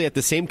we're actually at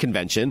the same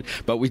convention,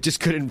 but we just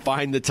couldn't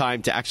find the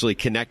time to actually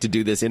connect to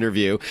do this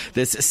interview,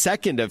 this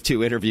second of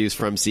 2 interviews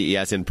from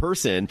CES in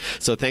person.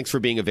 So thanks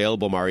for being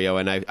available, Mario.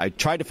 And I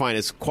tried to find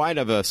as quiet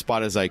of a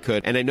spot as I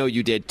could, and I know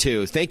you did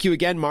too. Thank you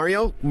again,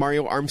 Mario.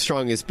 Mario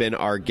Armstrong has been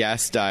our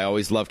guest. I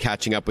always love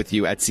catching up with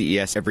you at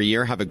CES every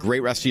year. Have a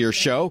great rest of your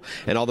show,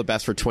 and all the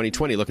best for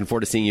 2020. Looking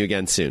forward to seeing you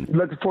again soon.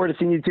 Looking forward to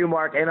seeing you too,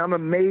 Mark. And I'm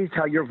amazed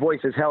how your voice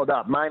has held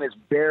up. Mine is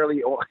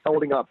barely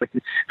holding up.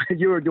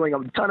 You were doing a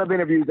ton of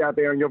interviews out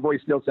there, and your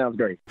voice still sounds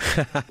great.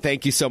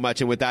 Thank you so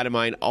much. And with that in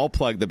mind, I'll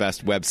plug the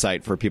best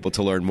website for people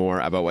to learn more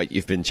about what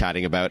you've been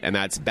chatting about, and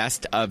that's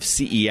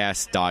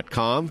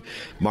bestofces.com.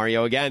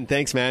 Mario, again,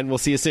 thanks, man. We'll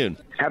see you soon.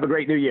 Have a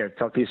great new year.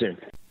 Talk to you soon.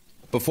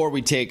 Before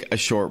we take a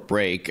short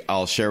break,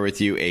 I'll share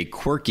with you a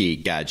quirky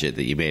gadget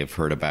that you may have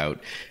heard about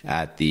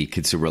at the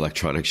Consumer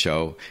Electronics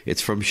Show.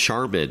 It's from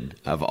Charmin,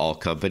 of all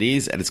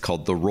companies, and it's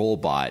called the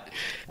Rollbot.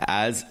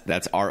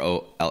 That's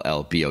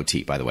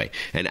ROLLBOT, by the way.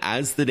 And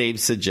as the name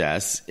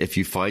suggests, if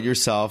you find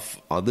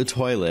yourself on the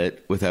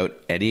toilet without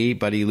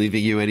anybody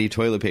leaving you any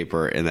toilet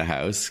paper in the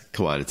house,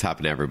 come on, it's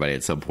happened to everybody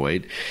at some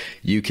point,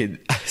 you can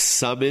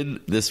summon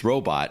this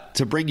robot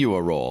to bring you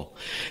a roll.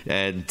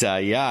 And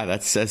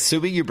that's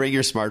assuming you bring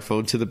your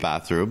smartphone to the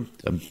bathroom.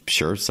 I'm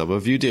sure some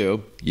of you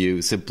do.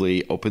 You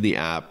simply open the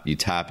app, you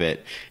tap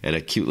it, and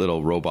a cute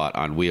little robot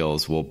on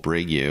wheels will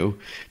bring you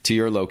to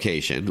your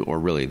location, or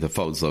really the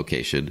phone's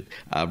location,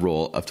 a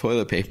roll of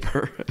toilet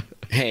paper.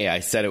 Hey, I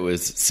said it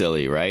was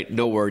silly, right?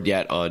 No word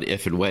yet on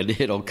if and when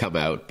it'll come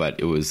out, but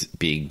it was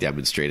being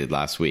demonstrated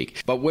last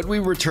week. But when we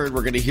return,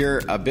 we're going to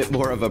hear a bit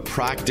more of a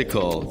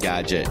practical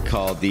gadget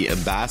called the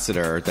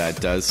Ambassador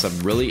that does some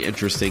really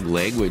interesting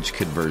language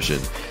conversion.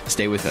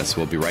 Stay with us.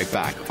 We'll be right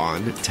back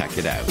on Tech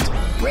It Out.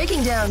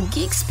 Breaking down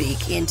geek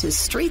speak into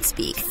street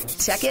speak.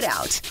 Tech It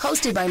Out,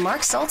 hosted by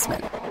Mark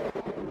Saltzman.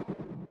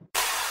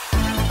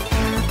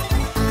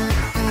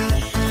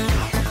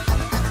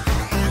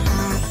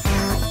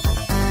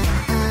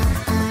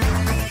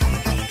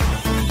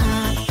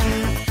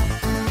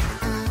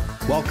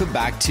 Welcome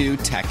back to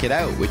Tech It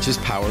Out, which is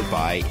powered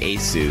by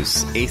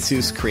ASUS.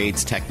 ASUS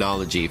creates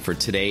technology for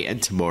today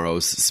and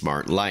tomorrow's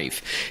smart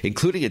life,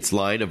 including its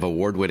line of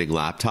award-winning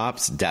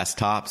laptops,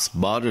 desktops,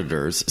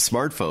 monitors,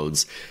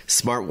 smartphones,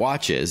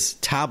 smartwatches,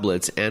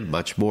 tablets, and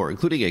much more,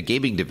 including a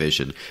gaming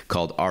division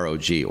called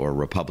ROG, or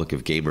Republic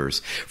of Gamers.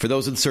 For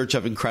those in search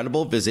of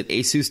incredible, visit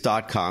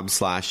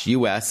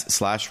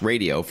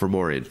asus.com/US/radio for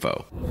more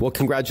info. Well,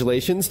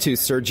 congratulations to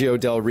Sergio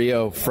Del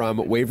Rio from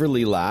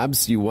Waverly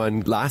Labs. You won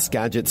Last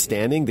Gadget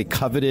Standing, the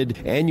coveted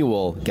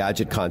annual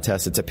gadget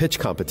contest. It's a pitch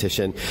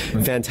competition.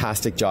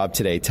 Fantastic job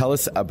today. Tell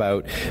us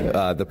about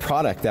the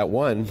product that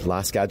won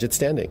Last Gadget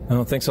Standing.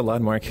 Oh, thanks a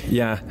lot, Mark.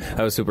 Yeah,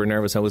 I was super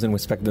nervous. I wasn't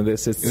expecting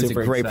this. It was a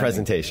great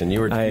presentation.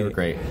 You were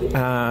great.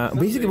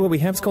 Basically, what we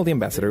have is called the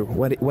Ambassador.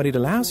 What it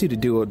allows you to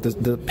do,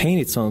 the paint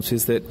itself,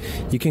 is that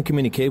you can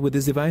communicate with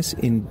this device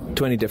in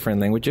 20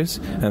 different languages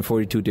and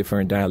 42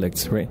 different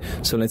dialects, right?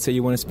 So let's say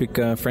you want to speak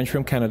French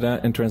from Canada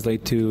and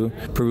translate to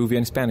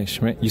Peruvian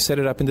Spanish, right? You set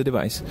it up in the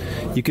device.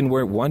 You can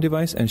wear one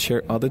device and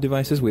share other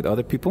devices with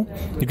other people.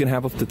 You can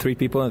have up to 3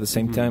 people at the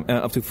same time,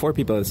 up to 4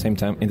 people at the same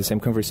time in the same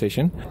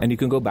conversation, and you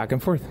can go back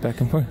and forth.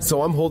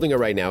 So I'm holding it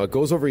right now. It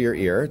goes over your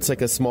ear. It's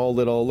like a small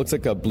little, looks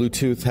like a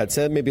Bluetooth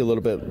headset, maybe a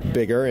little bit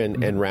bigger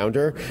and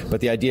rounder.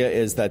 But the idea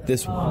is that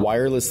this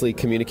wirelessly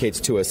communicates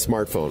to a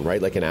smartphone,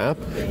 right? Like an app.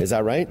 Is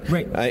that right?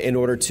 Right. In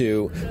order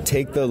to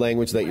take the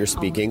language that you're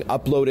speaking,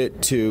 upload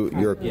it to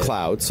your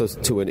cloud, so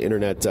to an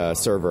internet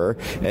server,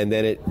 and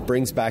then it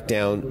brings back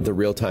down the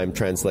real-time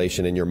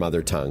translation in your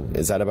mother tongue.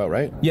 Is that about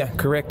right? Yeah,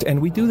 correct.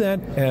 And we do that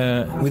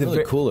with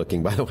really cool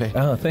looking, by the way.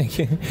 Oh, thank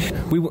you.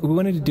 We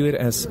wanted to do it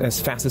as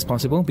fast as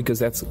possible because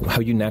that's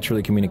how you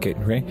naturally communicate,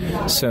 right?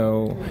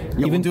 So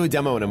we'll do a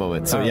demo in a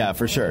moment. So yeah,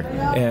 for sure.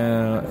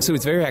 So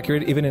it's very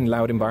accurate even in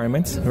loud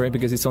environments, right?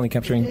 Because it's only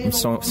capturing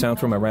sound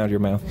from around your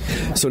mouth.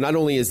 So not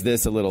only is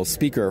this a little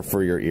speaker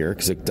for your ear,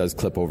 because it does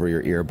clip over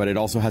your ear, but it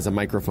also has a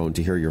microphone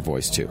to hear your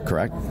voice too,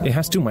 correct? It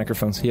has 2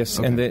 microphones, yes.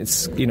 Okay. And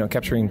it's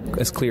capturing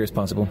as clear as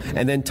possible.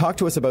 And then talk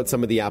to us about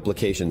some of the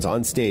applications.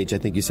 On stage, I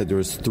think you said there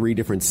was 3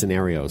 different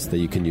scenarios that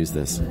you can use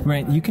this.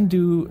 Right. You can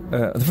do,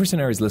 the first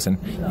scenario is listen.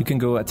 You can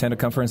go attend a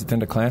conference,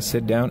 attend a class,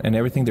 sit down, and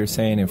everything they're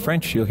saying in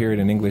French, you'll hear it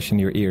in English in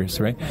your ears,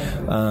 right?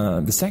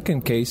 The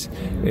second case,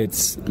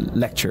 it's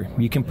lecture.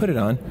 You can put it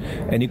on,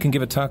 and you can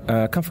give a talk,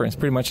 conference,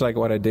 pretty much like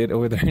what I did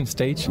over there on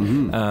stage.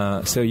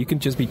 Mm-hmm. So you can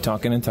just be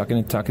talking and talking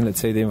and talking. Let's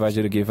say they invite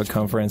you to give a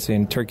conference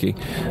in Turkey.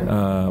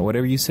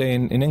 Whatever you say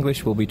in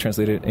English will be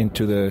translated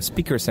into the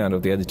speaker sound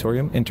of the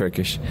auditorium in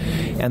Turkish.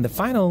 And the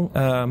final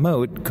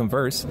mode,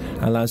 converse,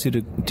 allows you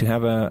to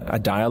have a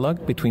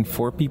dialogue between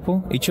 4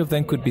 people. Each of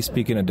them could be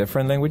speaking a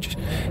different language.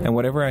 And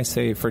whatever I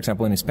say, for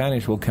example, in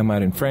Spanish, will come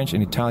out in French,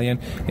 in Italian,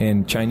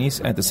 in Chinese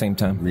at the same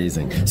time.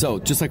 Amazing. So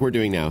just like we're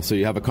doing now, so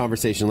you have a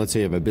conversation, let's say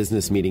you have a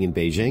business meeting in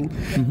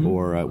Beijing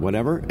or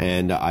whatever,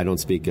 and I don't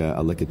speak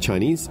a lick of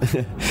Chinese,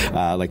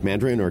 like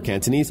Mandarin or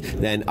Cantonese,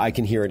 then I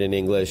can hear it in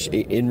English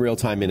in real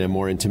time in a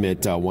more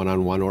intimate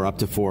one-on-one or up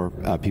to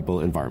 4 people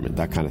environment,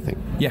 that kind of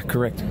thing. Yeah,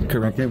 correct.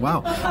 Okay,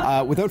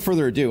 wow. Without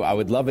further ado, I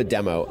would love a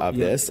demo of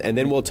this, and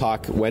then we'll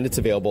talk when it's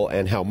available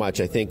and how much.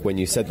 I think when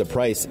you said the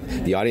price,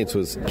 the audience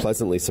was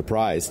pleasantly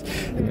surprised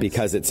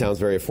because it sounds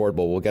very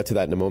affordable. We'll get to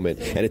that in a moment.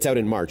 And it's out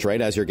in March,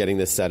 right, as you're getting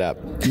this set up?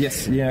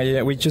 Yes.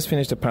 Yeah. We just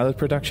finished the pilot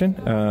production.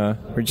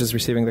 We're just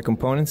receiving the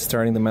components,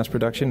 starting the mass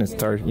production, and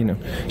start,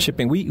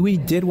 shipping. We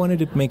did wanted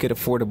to make it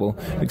affordable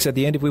because at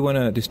the end, if we want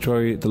to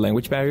destroy the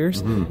language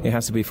barriers, it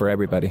has to be for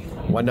everybody.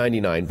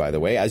 $199, by the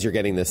way, as you're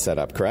getting this set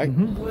up, correct?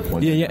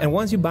 Yeah. And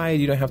once you buy it,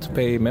 you don't have to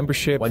pay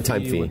membership.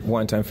 One-time fee.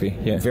 One-time fee,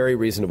 yeah. Very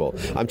reasonable.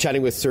 I'm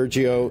chatting with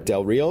Sergio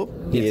Del Rio.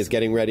 He is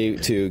getting ready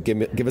to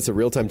give us a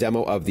real-time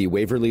demo of the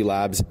Waverly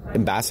Labs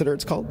Ambassador,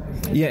 it's called?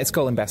 Yeah, it's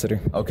called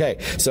Ambassador. Okay,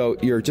 so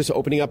you're just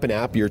opening up an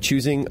app, you're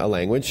choosing a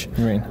language.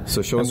 Right.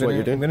 So show us what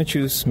you're doing. I'm going to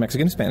choose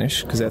Mexican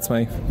Spanish because that's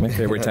my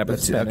favorite type of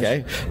Spanish.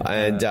 Okay,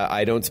 and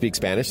I don't speak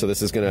Spanish, so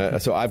this is going to...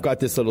 So I've got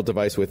this little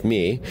device with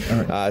me.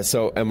 Right.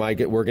 So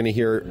we're going to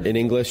hear in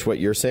English what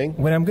you're saying?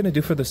 What I'm going to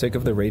do for the sake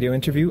of the radio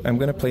interview, I'm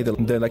going to play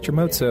the lecture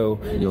mode, so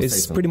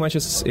it's pretty much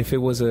as if it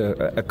was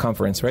a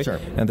conference, right? Sure.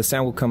 And the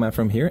sound will come out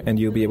from here, and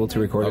you'll be able to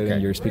record it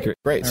in your speaker.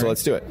 Great, so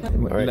let's do it.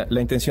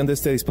 La intención de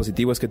este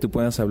dispositivo es que tú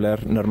puedas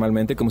hablar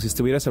normalmente como si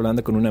estuvieras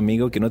hablando con un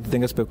amigo, que no te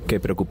tengas que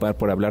preocupar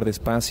por hablar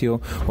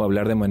despacio o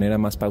hablar de manera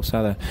más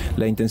pausada.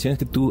 La intención es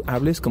que tú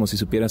hables como si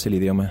supieras el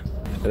idioma.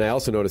 And I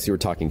also noticed you were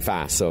talking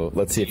fast, so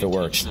let's see if it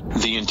works.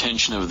 The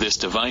intention of this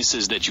device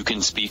is that you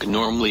can speak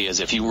normally as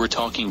if you were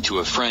talking to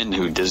a friend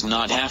who does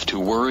not have to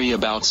worry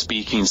about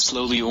speaking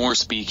slowly or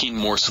speaking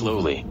more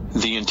slowly.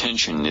 The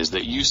intention is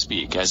that you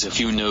speak as if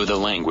you know the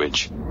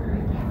language.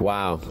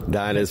 Wow,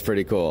 that is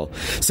pretty cool.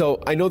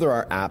 So I know there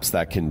are apps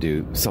that can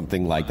do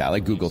something like that,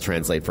 like Google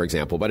Translate, for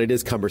example, but it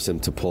is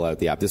cumbersome to pull out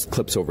the app. This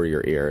clips over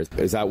your ear.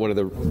 Is that one of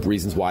the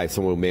reasons why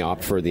someone may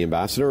opt for the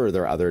Ambassador, or are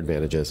there other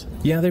advantages?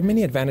 Yeah, there are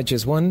many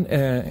advantages. One,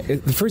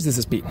 the first is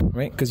the speed,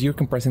 right? Because you're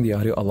compressing the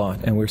audio a lot,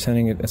 and we're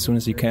sending it as soon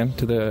as you can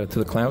to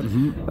the cloud.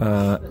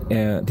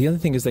 And the other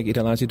thing is it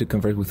allows you to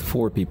converse with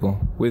 4 people.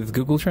 With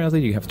Google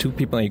Translate, you have 2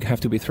 people, and you have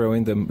to be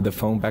throwing the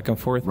phone back and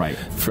forth, right?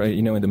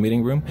 In the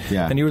meeting room,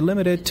 and you're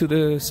limited to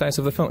the size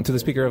of the phone, to the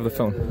speaker of the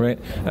phone, right?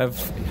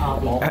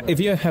 If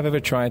you have ever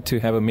tried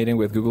to have a meeting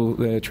with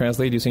Google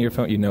Translate using your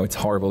phone, it's a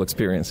horrible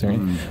experience, right?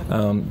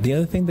 The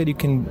other thing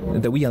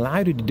that we allow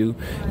you to do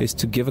is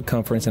to give a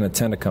conference and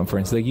attend a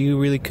conference. Like you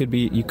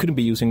couldn't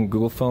be using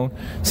Google phone,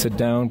 sit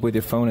down with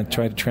your phone and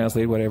try to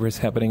translate whatever is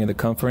happening in the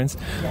conference.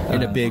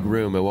 In a big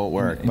room, it won't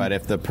work. But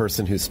if the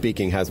person who's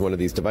speaking has one of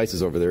these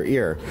devices over their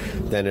ear,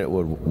 then it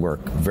would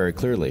work very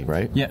clearly,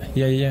 right? Yeah.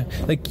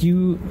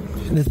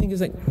 The thing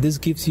is, this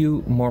gives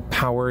you more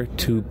power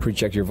to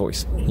project your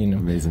voice.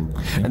 Amazing.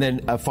 And then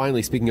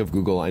finally, speaking of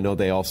Google, I know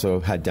they also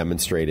had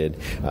demonstrated,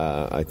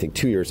 I think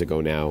 2 years ago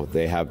now,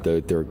 they have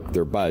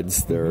their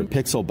buds, their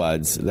Pixel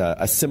buds,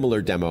 a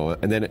similar demo,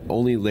 and then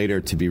only later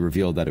to be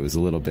revealed that it was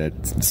a little bit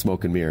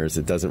smoke and mirrors.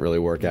 It doesn't really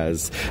work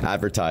as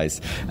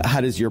advertised.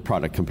 How does your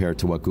product compare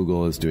to what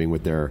Google is doing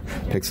with their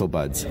Pixel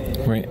buds?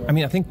 Right. I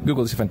mean, I think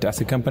Google is a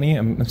fantastic company.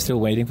 I'm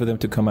still waiting for them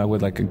to come out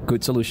with a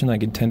good solution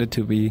intended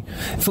to be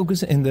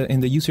focused in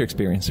the user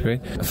experience, right?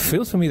 It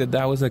feels for me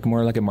that was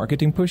more like a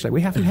marketing push.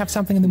 We have to have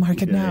something in the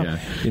market now,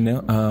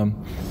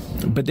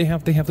 But they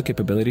have the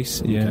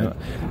capabilities.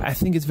 I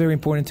think it's very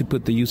important to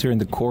put the user in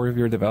the core of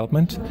your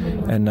development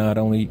and not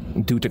only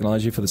do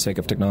technology for the sake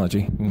of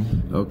technology.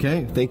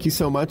 Okay, thank you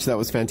so much. That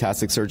was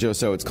fantastic, Sergio.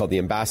 So it's called the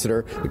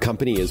Ambassador. The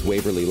company is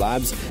Waverly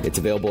Labs. It's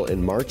available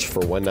in March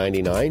for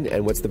 $199.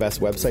 And what's the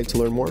best website to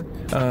learn more?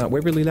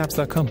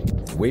 WaverlyLabs.com.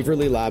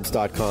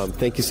 WaverlyLabs.com.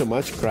 Thank you so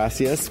much.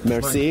 Gracias.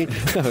 Merci.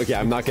 Okay,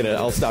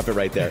 I'll stop it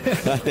right there.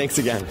 Thanks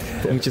again.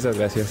 Muchas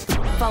gracias.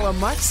 Follow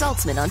Mark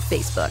Saltzman on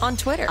Facebook, on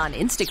Twitter, on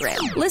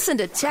Instagram. Listen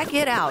to Check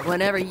It Out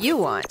whenever you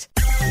want.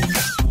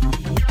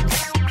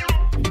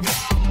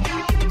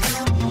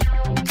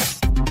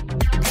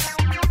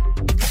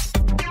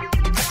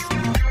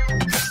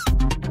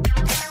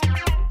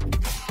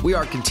 We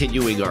are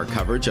continuing our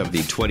coverage of the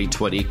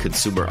 2020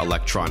 Consumer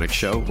Electronics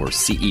Show, or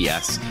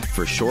CES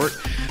for short.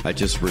 I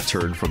just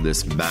returned from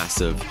this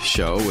massive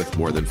show with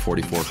more than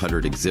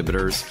 4,400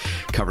 exhibitors,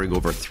 covering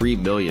over 3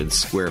 million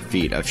square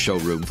feet of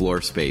showroom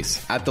floor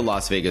space at the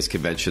Las Vegas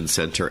Convention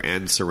Center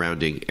and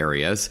surrounding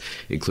areas,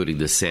 including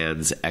the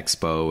Sands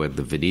Expo and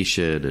the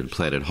Venetian and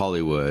Planet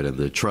Hollywood and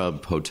the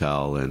Trump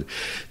Hotel and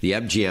the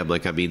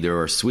MGM. There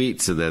were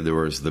suites and then there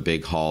was the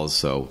big halls.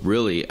 So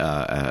really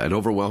an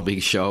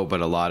overwhelming show,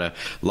 but a lot of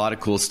A lot of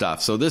cool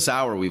stuff. So this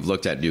hour, we've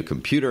looked at new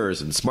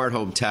computers and smart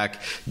home tech,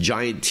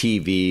 giant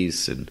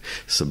TVs, and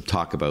some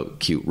talk about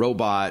cute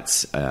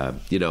robots.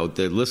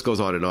 The list goes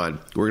on and on.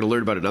 We're going to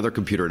learn about another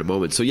computer in a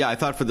moment. So yeah, I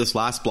thought for this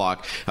last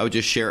block, I would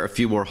just share a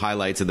few more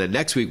highlights. And then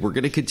next week, we're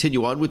going to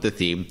continue on with the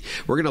theme.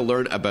 We're going to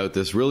learn about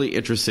this really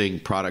interesting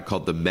product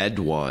called the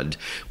MedWand,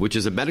 which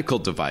is a medical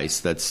device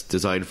that's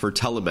designed for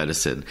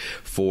telemedicine,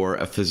 for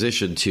a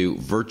physician to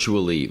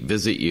virtually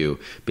visit you.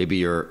 Maybe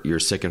you're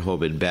sick at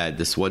home in bed.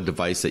 This one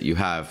device that you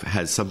have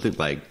has something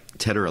like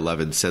 10 or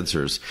 11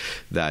 sensors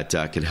that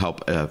can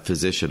help a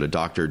physician, a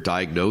doctor,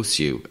 diagnose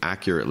you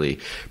accurately.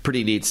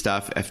 Pretty neat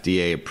stuff.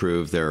 FDA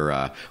approved.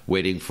 They're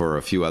waiting for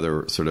a few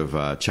other sort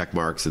of check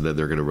marks, and then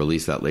they're going to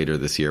release that later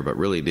this year, but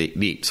really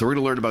neat. So we're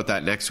going to learn about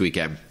that next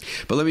weekend.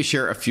 But let me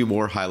share a few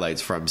more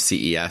highlights from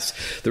CES.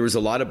 There was a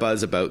lot of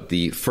buzz about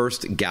the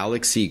first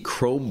Galaxy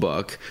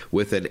Chromebook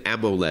with an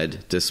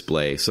AMOLED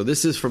display. So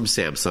this is from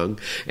Samsung,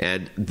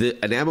 and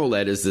an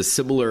AMOLED is the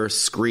similar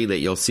screen that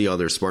you'll see on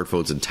their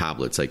smartphones and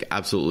tablets, like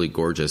absolutely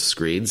gorgeous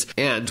screens.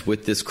 And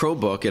with this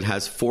Chromebook, it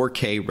has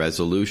 4K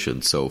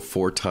resolution, so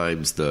 4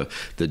 times the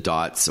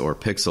dots or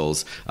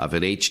pixels of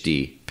an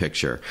HD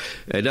picture.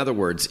 In other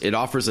words, it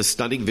offers a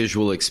stunning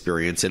visual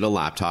experience in a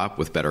laptop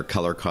with better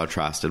color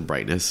contrast and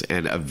brightness,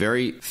 and a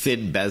very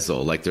thin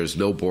bezel, like there's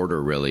no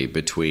border really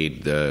between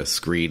the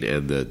screen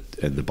and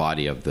the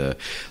body of the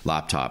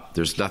laptop.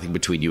 There's nothing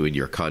between you and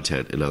your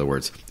content, in other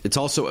words. It's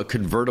also a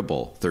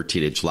convertible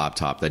 13-inch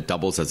laptop that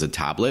doubles as a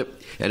tablet,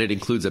 and it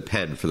includes a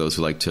pen for those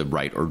who like to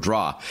write or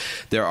draw.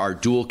 There are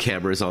dual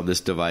cameras on this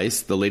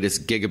device, the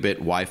latest gigabit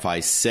Wi-Fi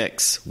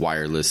 6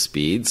 wireless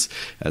speeds,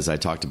 as I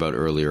talked about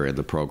earlier in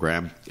the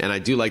program. And I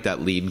do like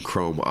that Lean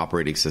Chrome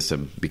operating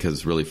system because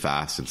it's really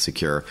fast and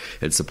secure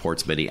and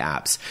supports many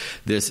apps.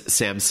 This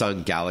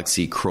Samsung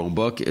Galaxy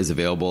Chromebook is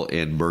available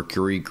in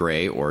Mercury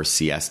Gray or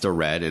Siesta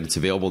Red, and it's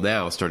available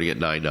now starting at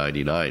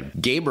 $9.99.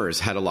 Gamers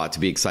had a lot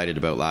to be excited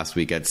about last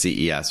week at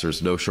CES.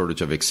 There's no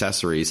shortage of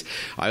accessories.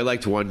 I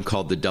liked one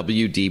called the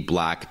WD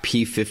Black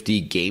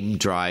P50 Game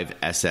Drive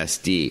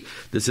SSD.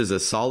 This is a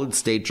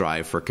solid-state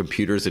drive for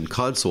computers and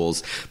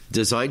consoles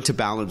designed to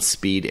balance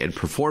speed and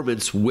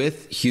performance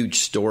with huge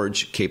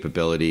storage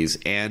capabilities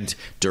and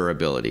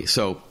durability.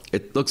 So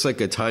it looks like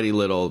a tiny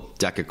little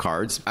deck of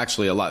cards,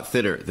 actually a lot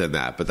thinner than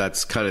that, but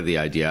that's kind of the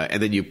idea.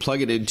 And then you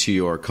plug it into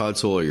your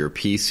console or your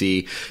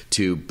PC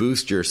to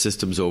boost your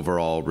system's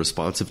overall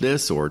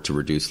responsiveness or to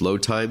reduce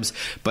load times.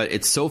 But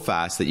it's so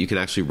fast that you can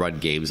actually run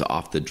games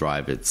off the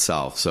drive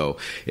itself. So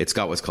it's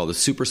got what's called a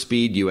super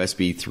speed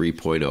USB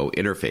 3.0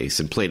 interface.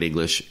 In plain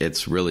English,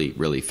 it's really,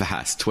 really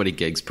fast, 20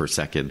 gigs per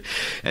second.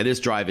 And this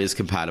drive is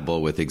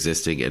compatible with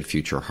existing and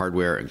future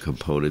hardware and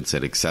components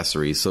and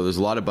accessories. So there's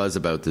a lot of buzz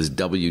about this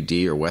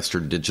WD or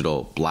Western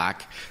Digital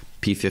Black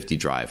P50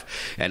 drive,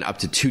 and up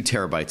to 2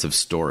 terabytes of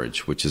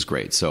storage, which is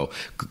great. So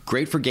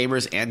great for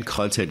gamers and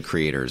content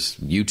creators,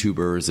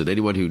 YouTubers, and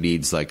anyone who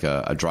needs like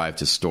a drive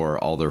to store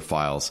all their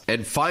files.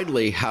 And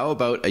finally, how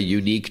about a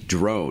unique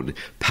drone?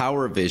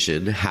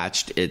 PowerVision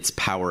hatched its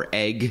Power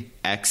Egg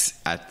X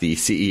at the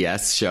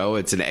CES show.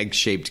 It's an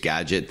egg-shaped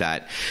gadget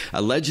that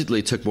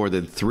allegedly took more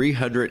than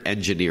 300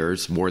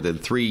 engineers more than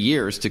 3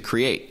 years to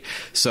create.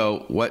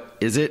 So what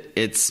is it?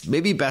 It's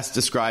maybe best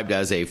described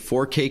as a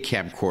 4K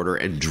camcorder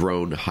and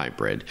drone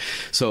hybrid.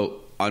 So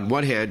on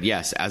one hand,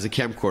 yes, as a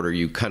camcorder,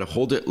 you kind of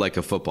hold it like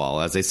a football.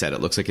 As I said,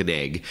 it looks like an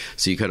egg.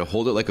 So you kind of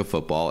hold it like a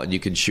football, and you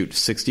can shoot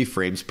 60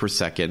 frames per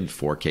second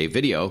 4K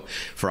video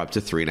for up to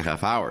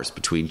 3.5 hours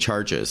between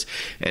charges.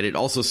 And it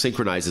also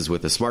synchronizes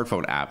with a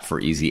smartphone app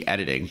for easy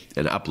editing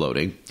and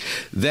uploading.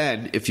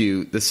 Then,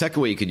 the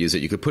second way you could use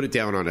it, you could put it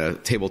down on a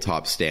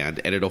tabletop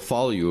stand, and it'll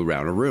follow you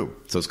around a room.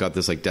 So it's got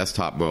this like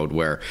desktop mode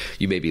where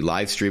you may be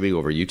live streaming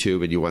over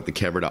YouTube, and you want the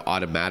camera to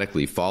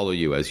automatically follow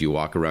you as you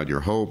walk around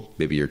your home.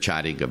 Maybe you're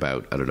chatting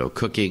about, I don't know,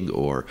 cooking,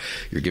 or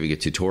you're giving a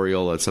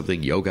tutorial on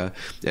something, yoga,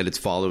 and it's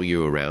following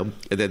you around.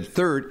 And then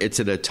third, it's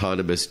an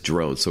autonomous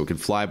drone, so it can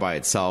fly by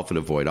itself and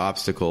avoid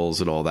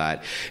obstacles and all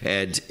that.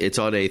 And it's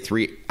on a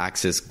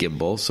 3-axis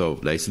gimbal, so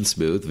nice and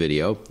smooth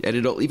video. And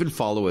it'll even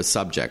follow a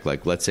subject.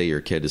 Like, let's say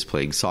your kid is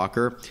playing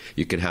soccer,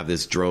 you can have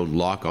this drone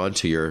lock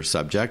onto your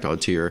subject,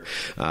 onto your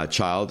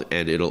child,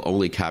 and it'll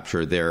only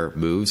capture their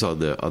moves on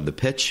the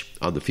pitch,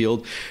 on the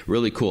field.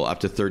 Really cool, up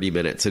to 30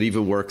 minutes. It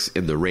even works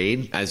in the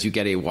rain as you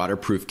get a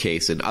waterproof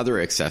case and other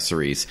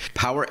accessories.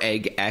 Power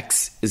Egg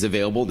X is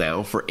available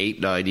now for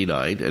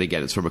 $8.99, and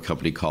again, it's from a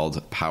company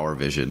called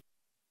PowerVision.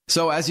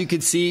 So as you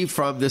can see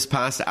from this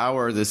past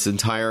hour, this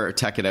entire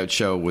Tech It Out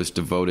show was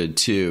devoted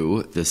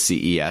to the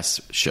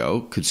CES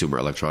show, Consumer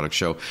Electronics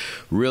Show.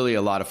 Really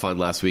a lot of fun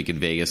last week in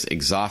Vegas.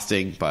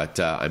 Exhausting, but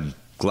I'm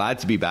glad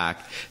to be back,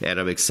 and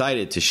I'm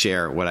excited to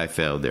share what I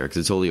found there because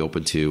it's only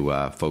open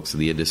to folks in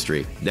the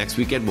industry. Next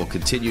weekend, we'll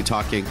continue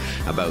talking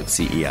about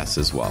CES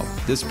as well.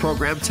 This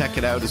program, Tech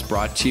It Out, is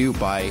brought to you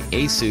by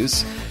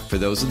ASUS. For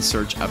those in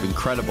search of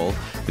incredible,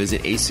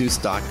 visit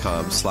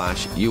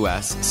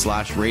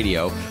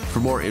asus.com/US/radio for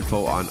more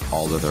info on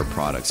all of their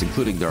products,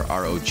 including their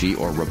ROG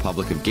or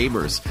Republic of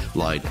Gamers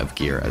line of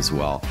gear as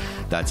well.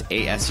 That's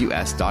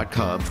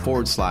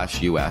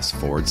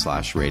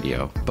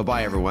asus.com/US/radio.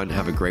 Bye-bye, everyone.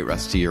 Have a great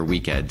rest of your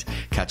weekend.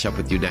 Catch up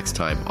with you next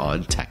time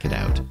on Tech It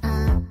Out.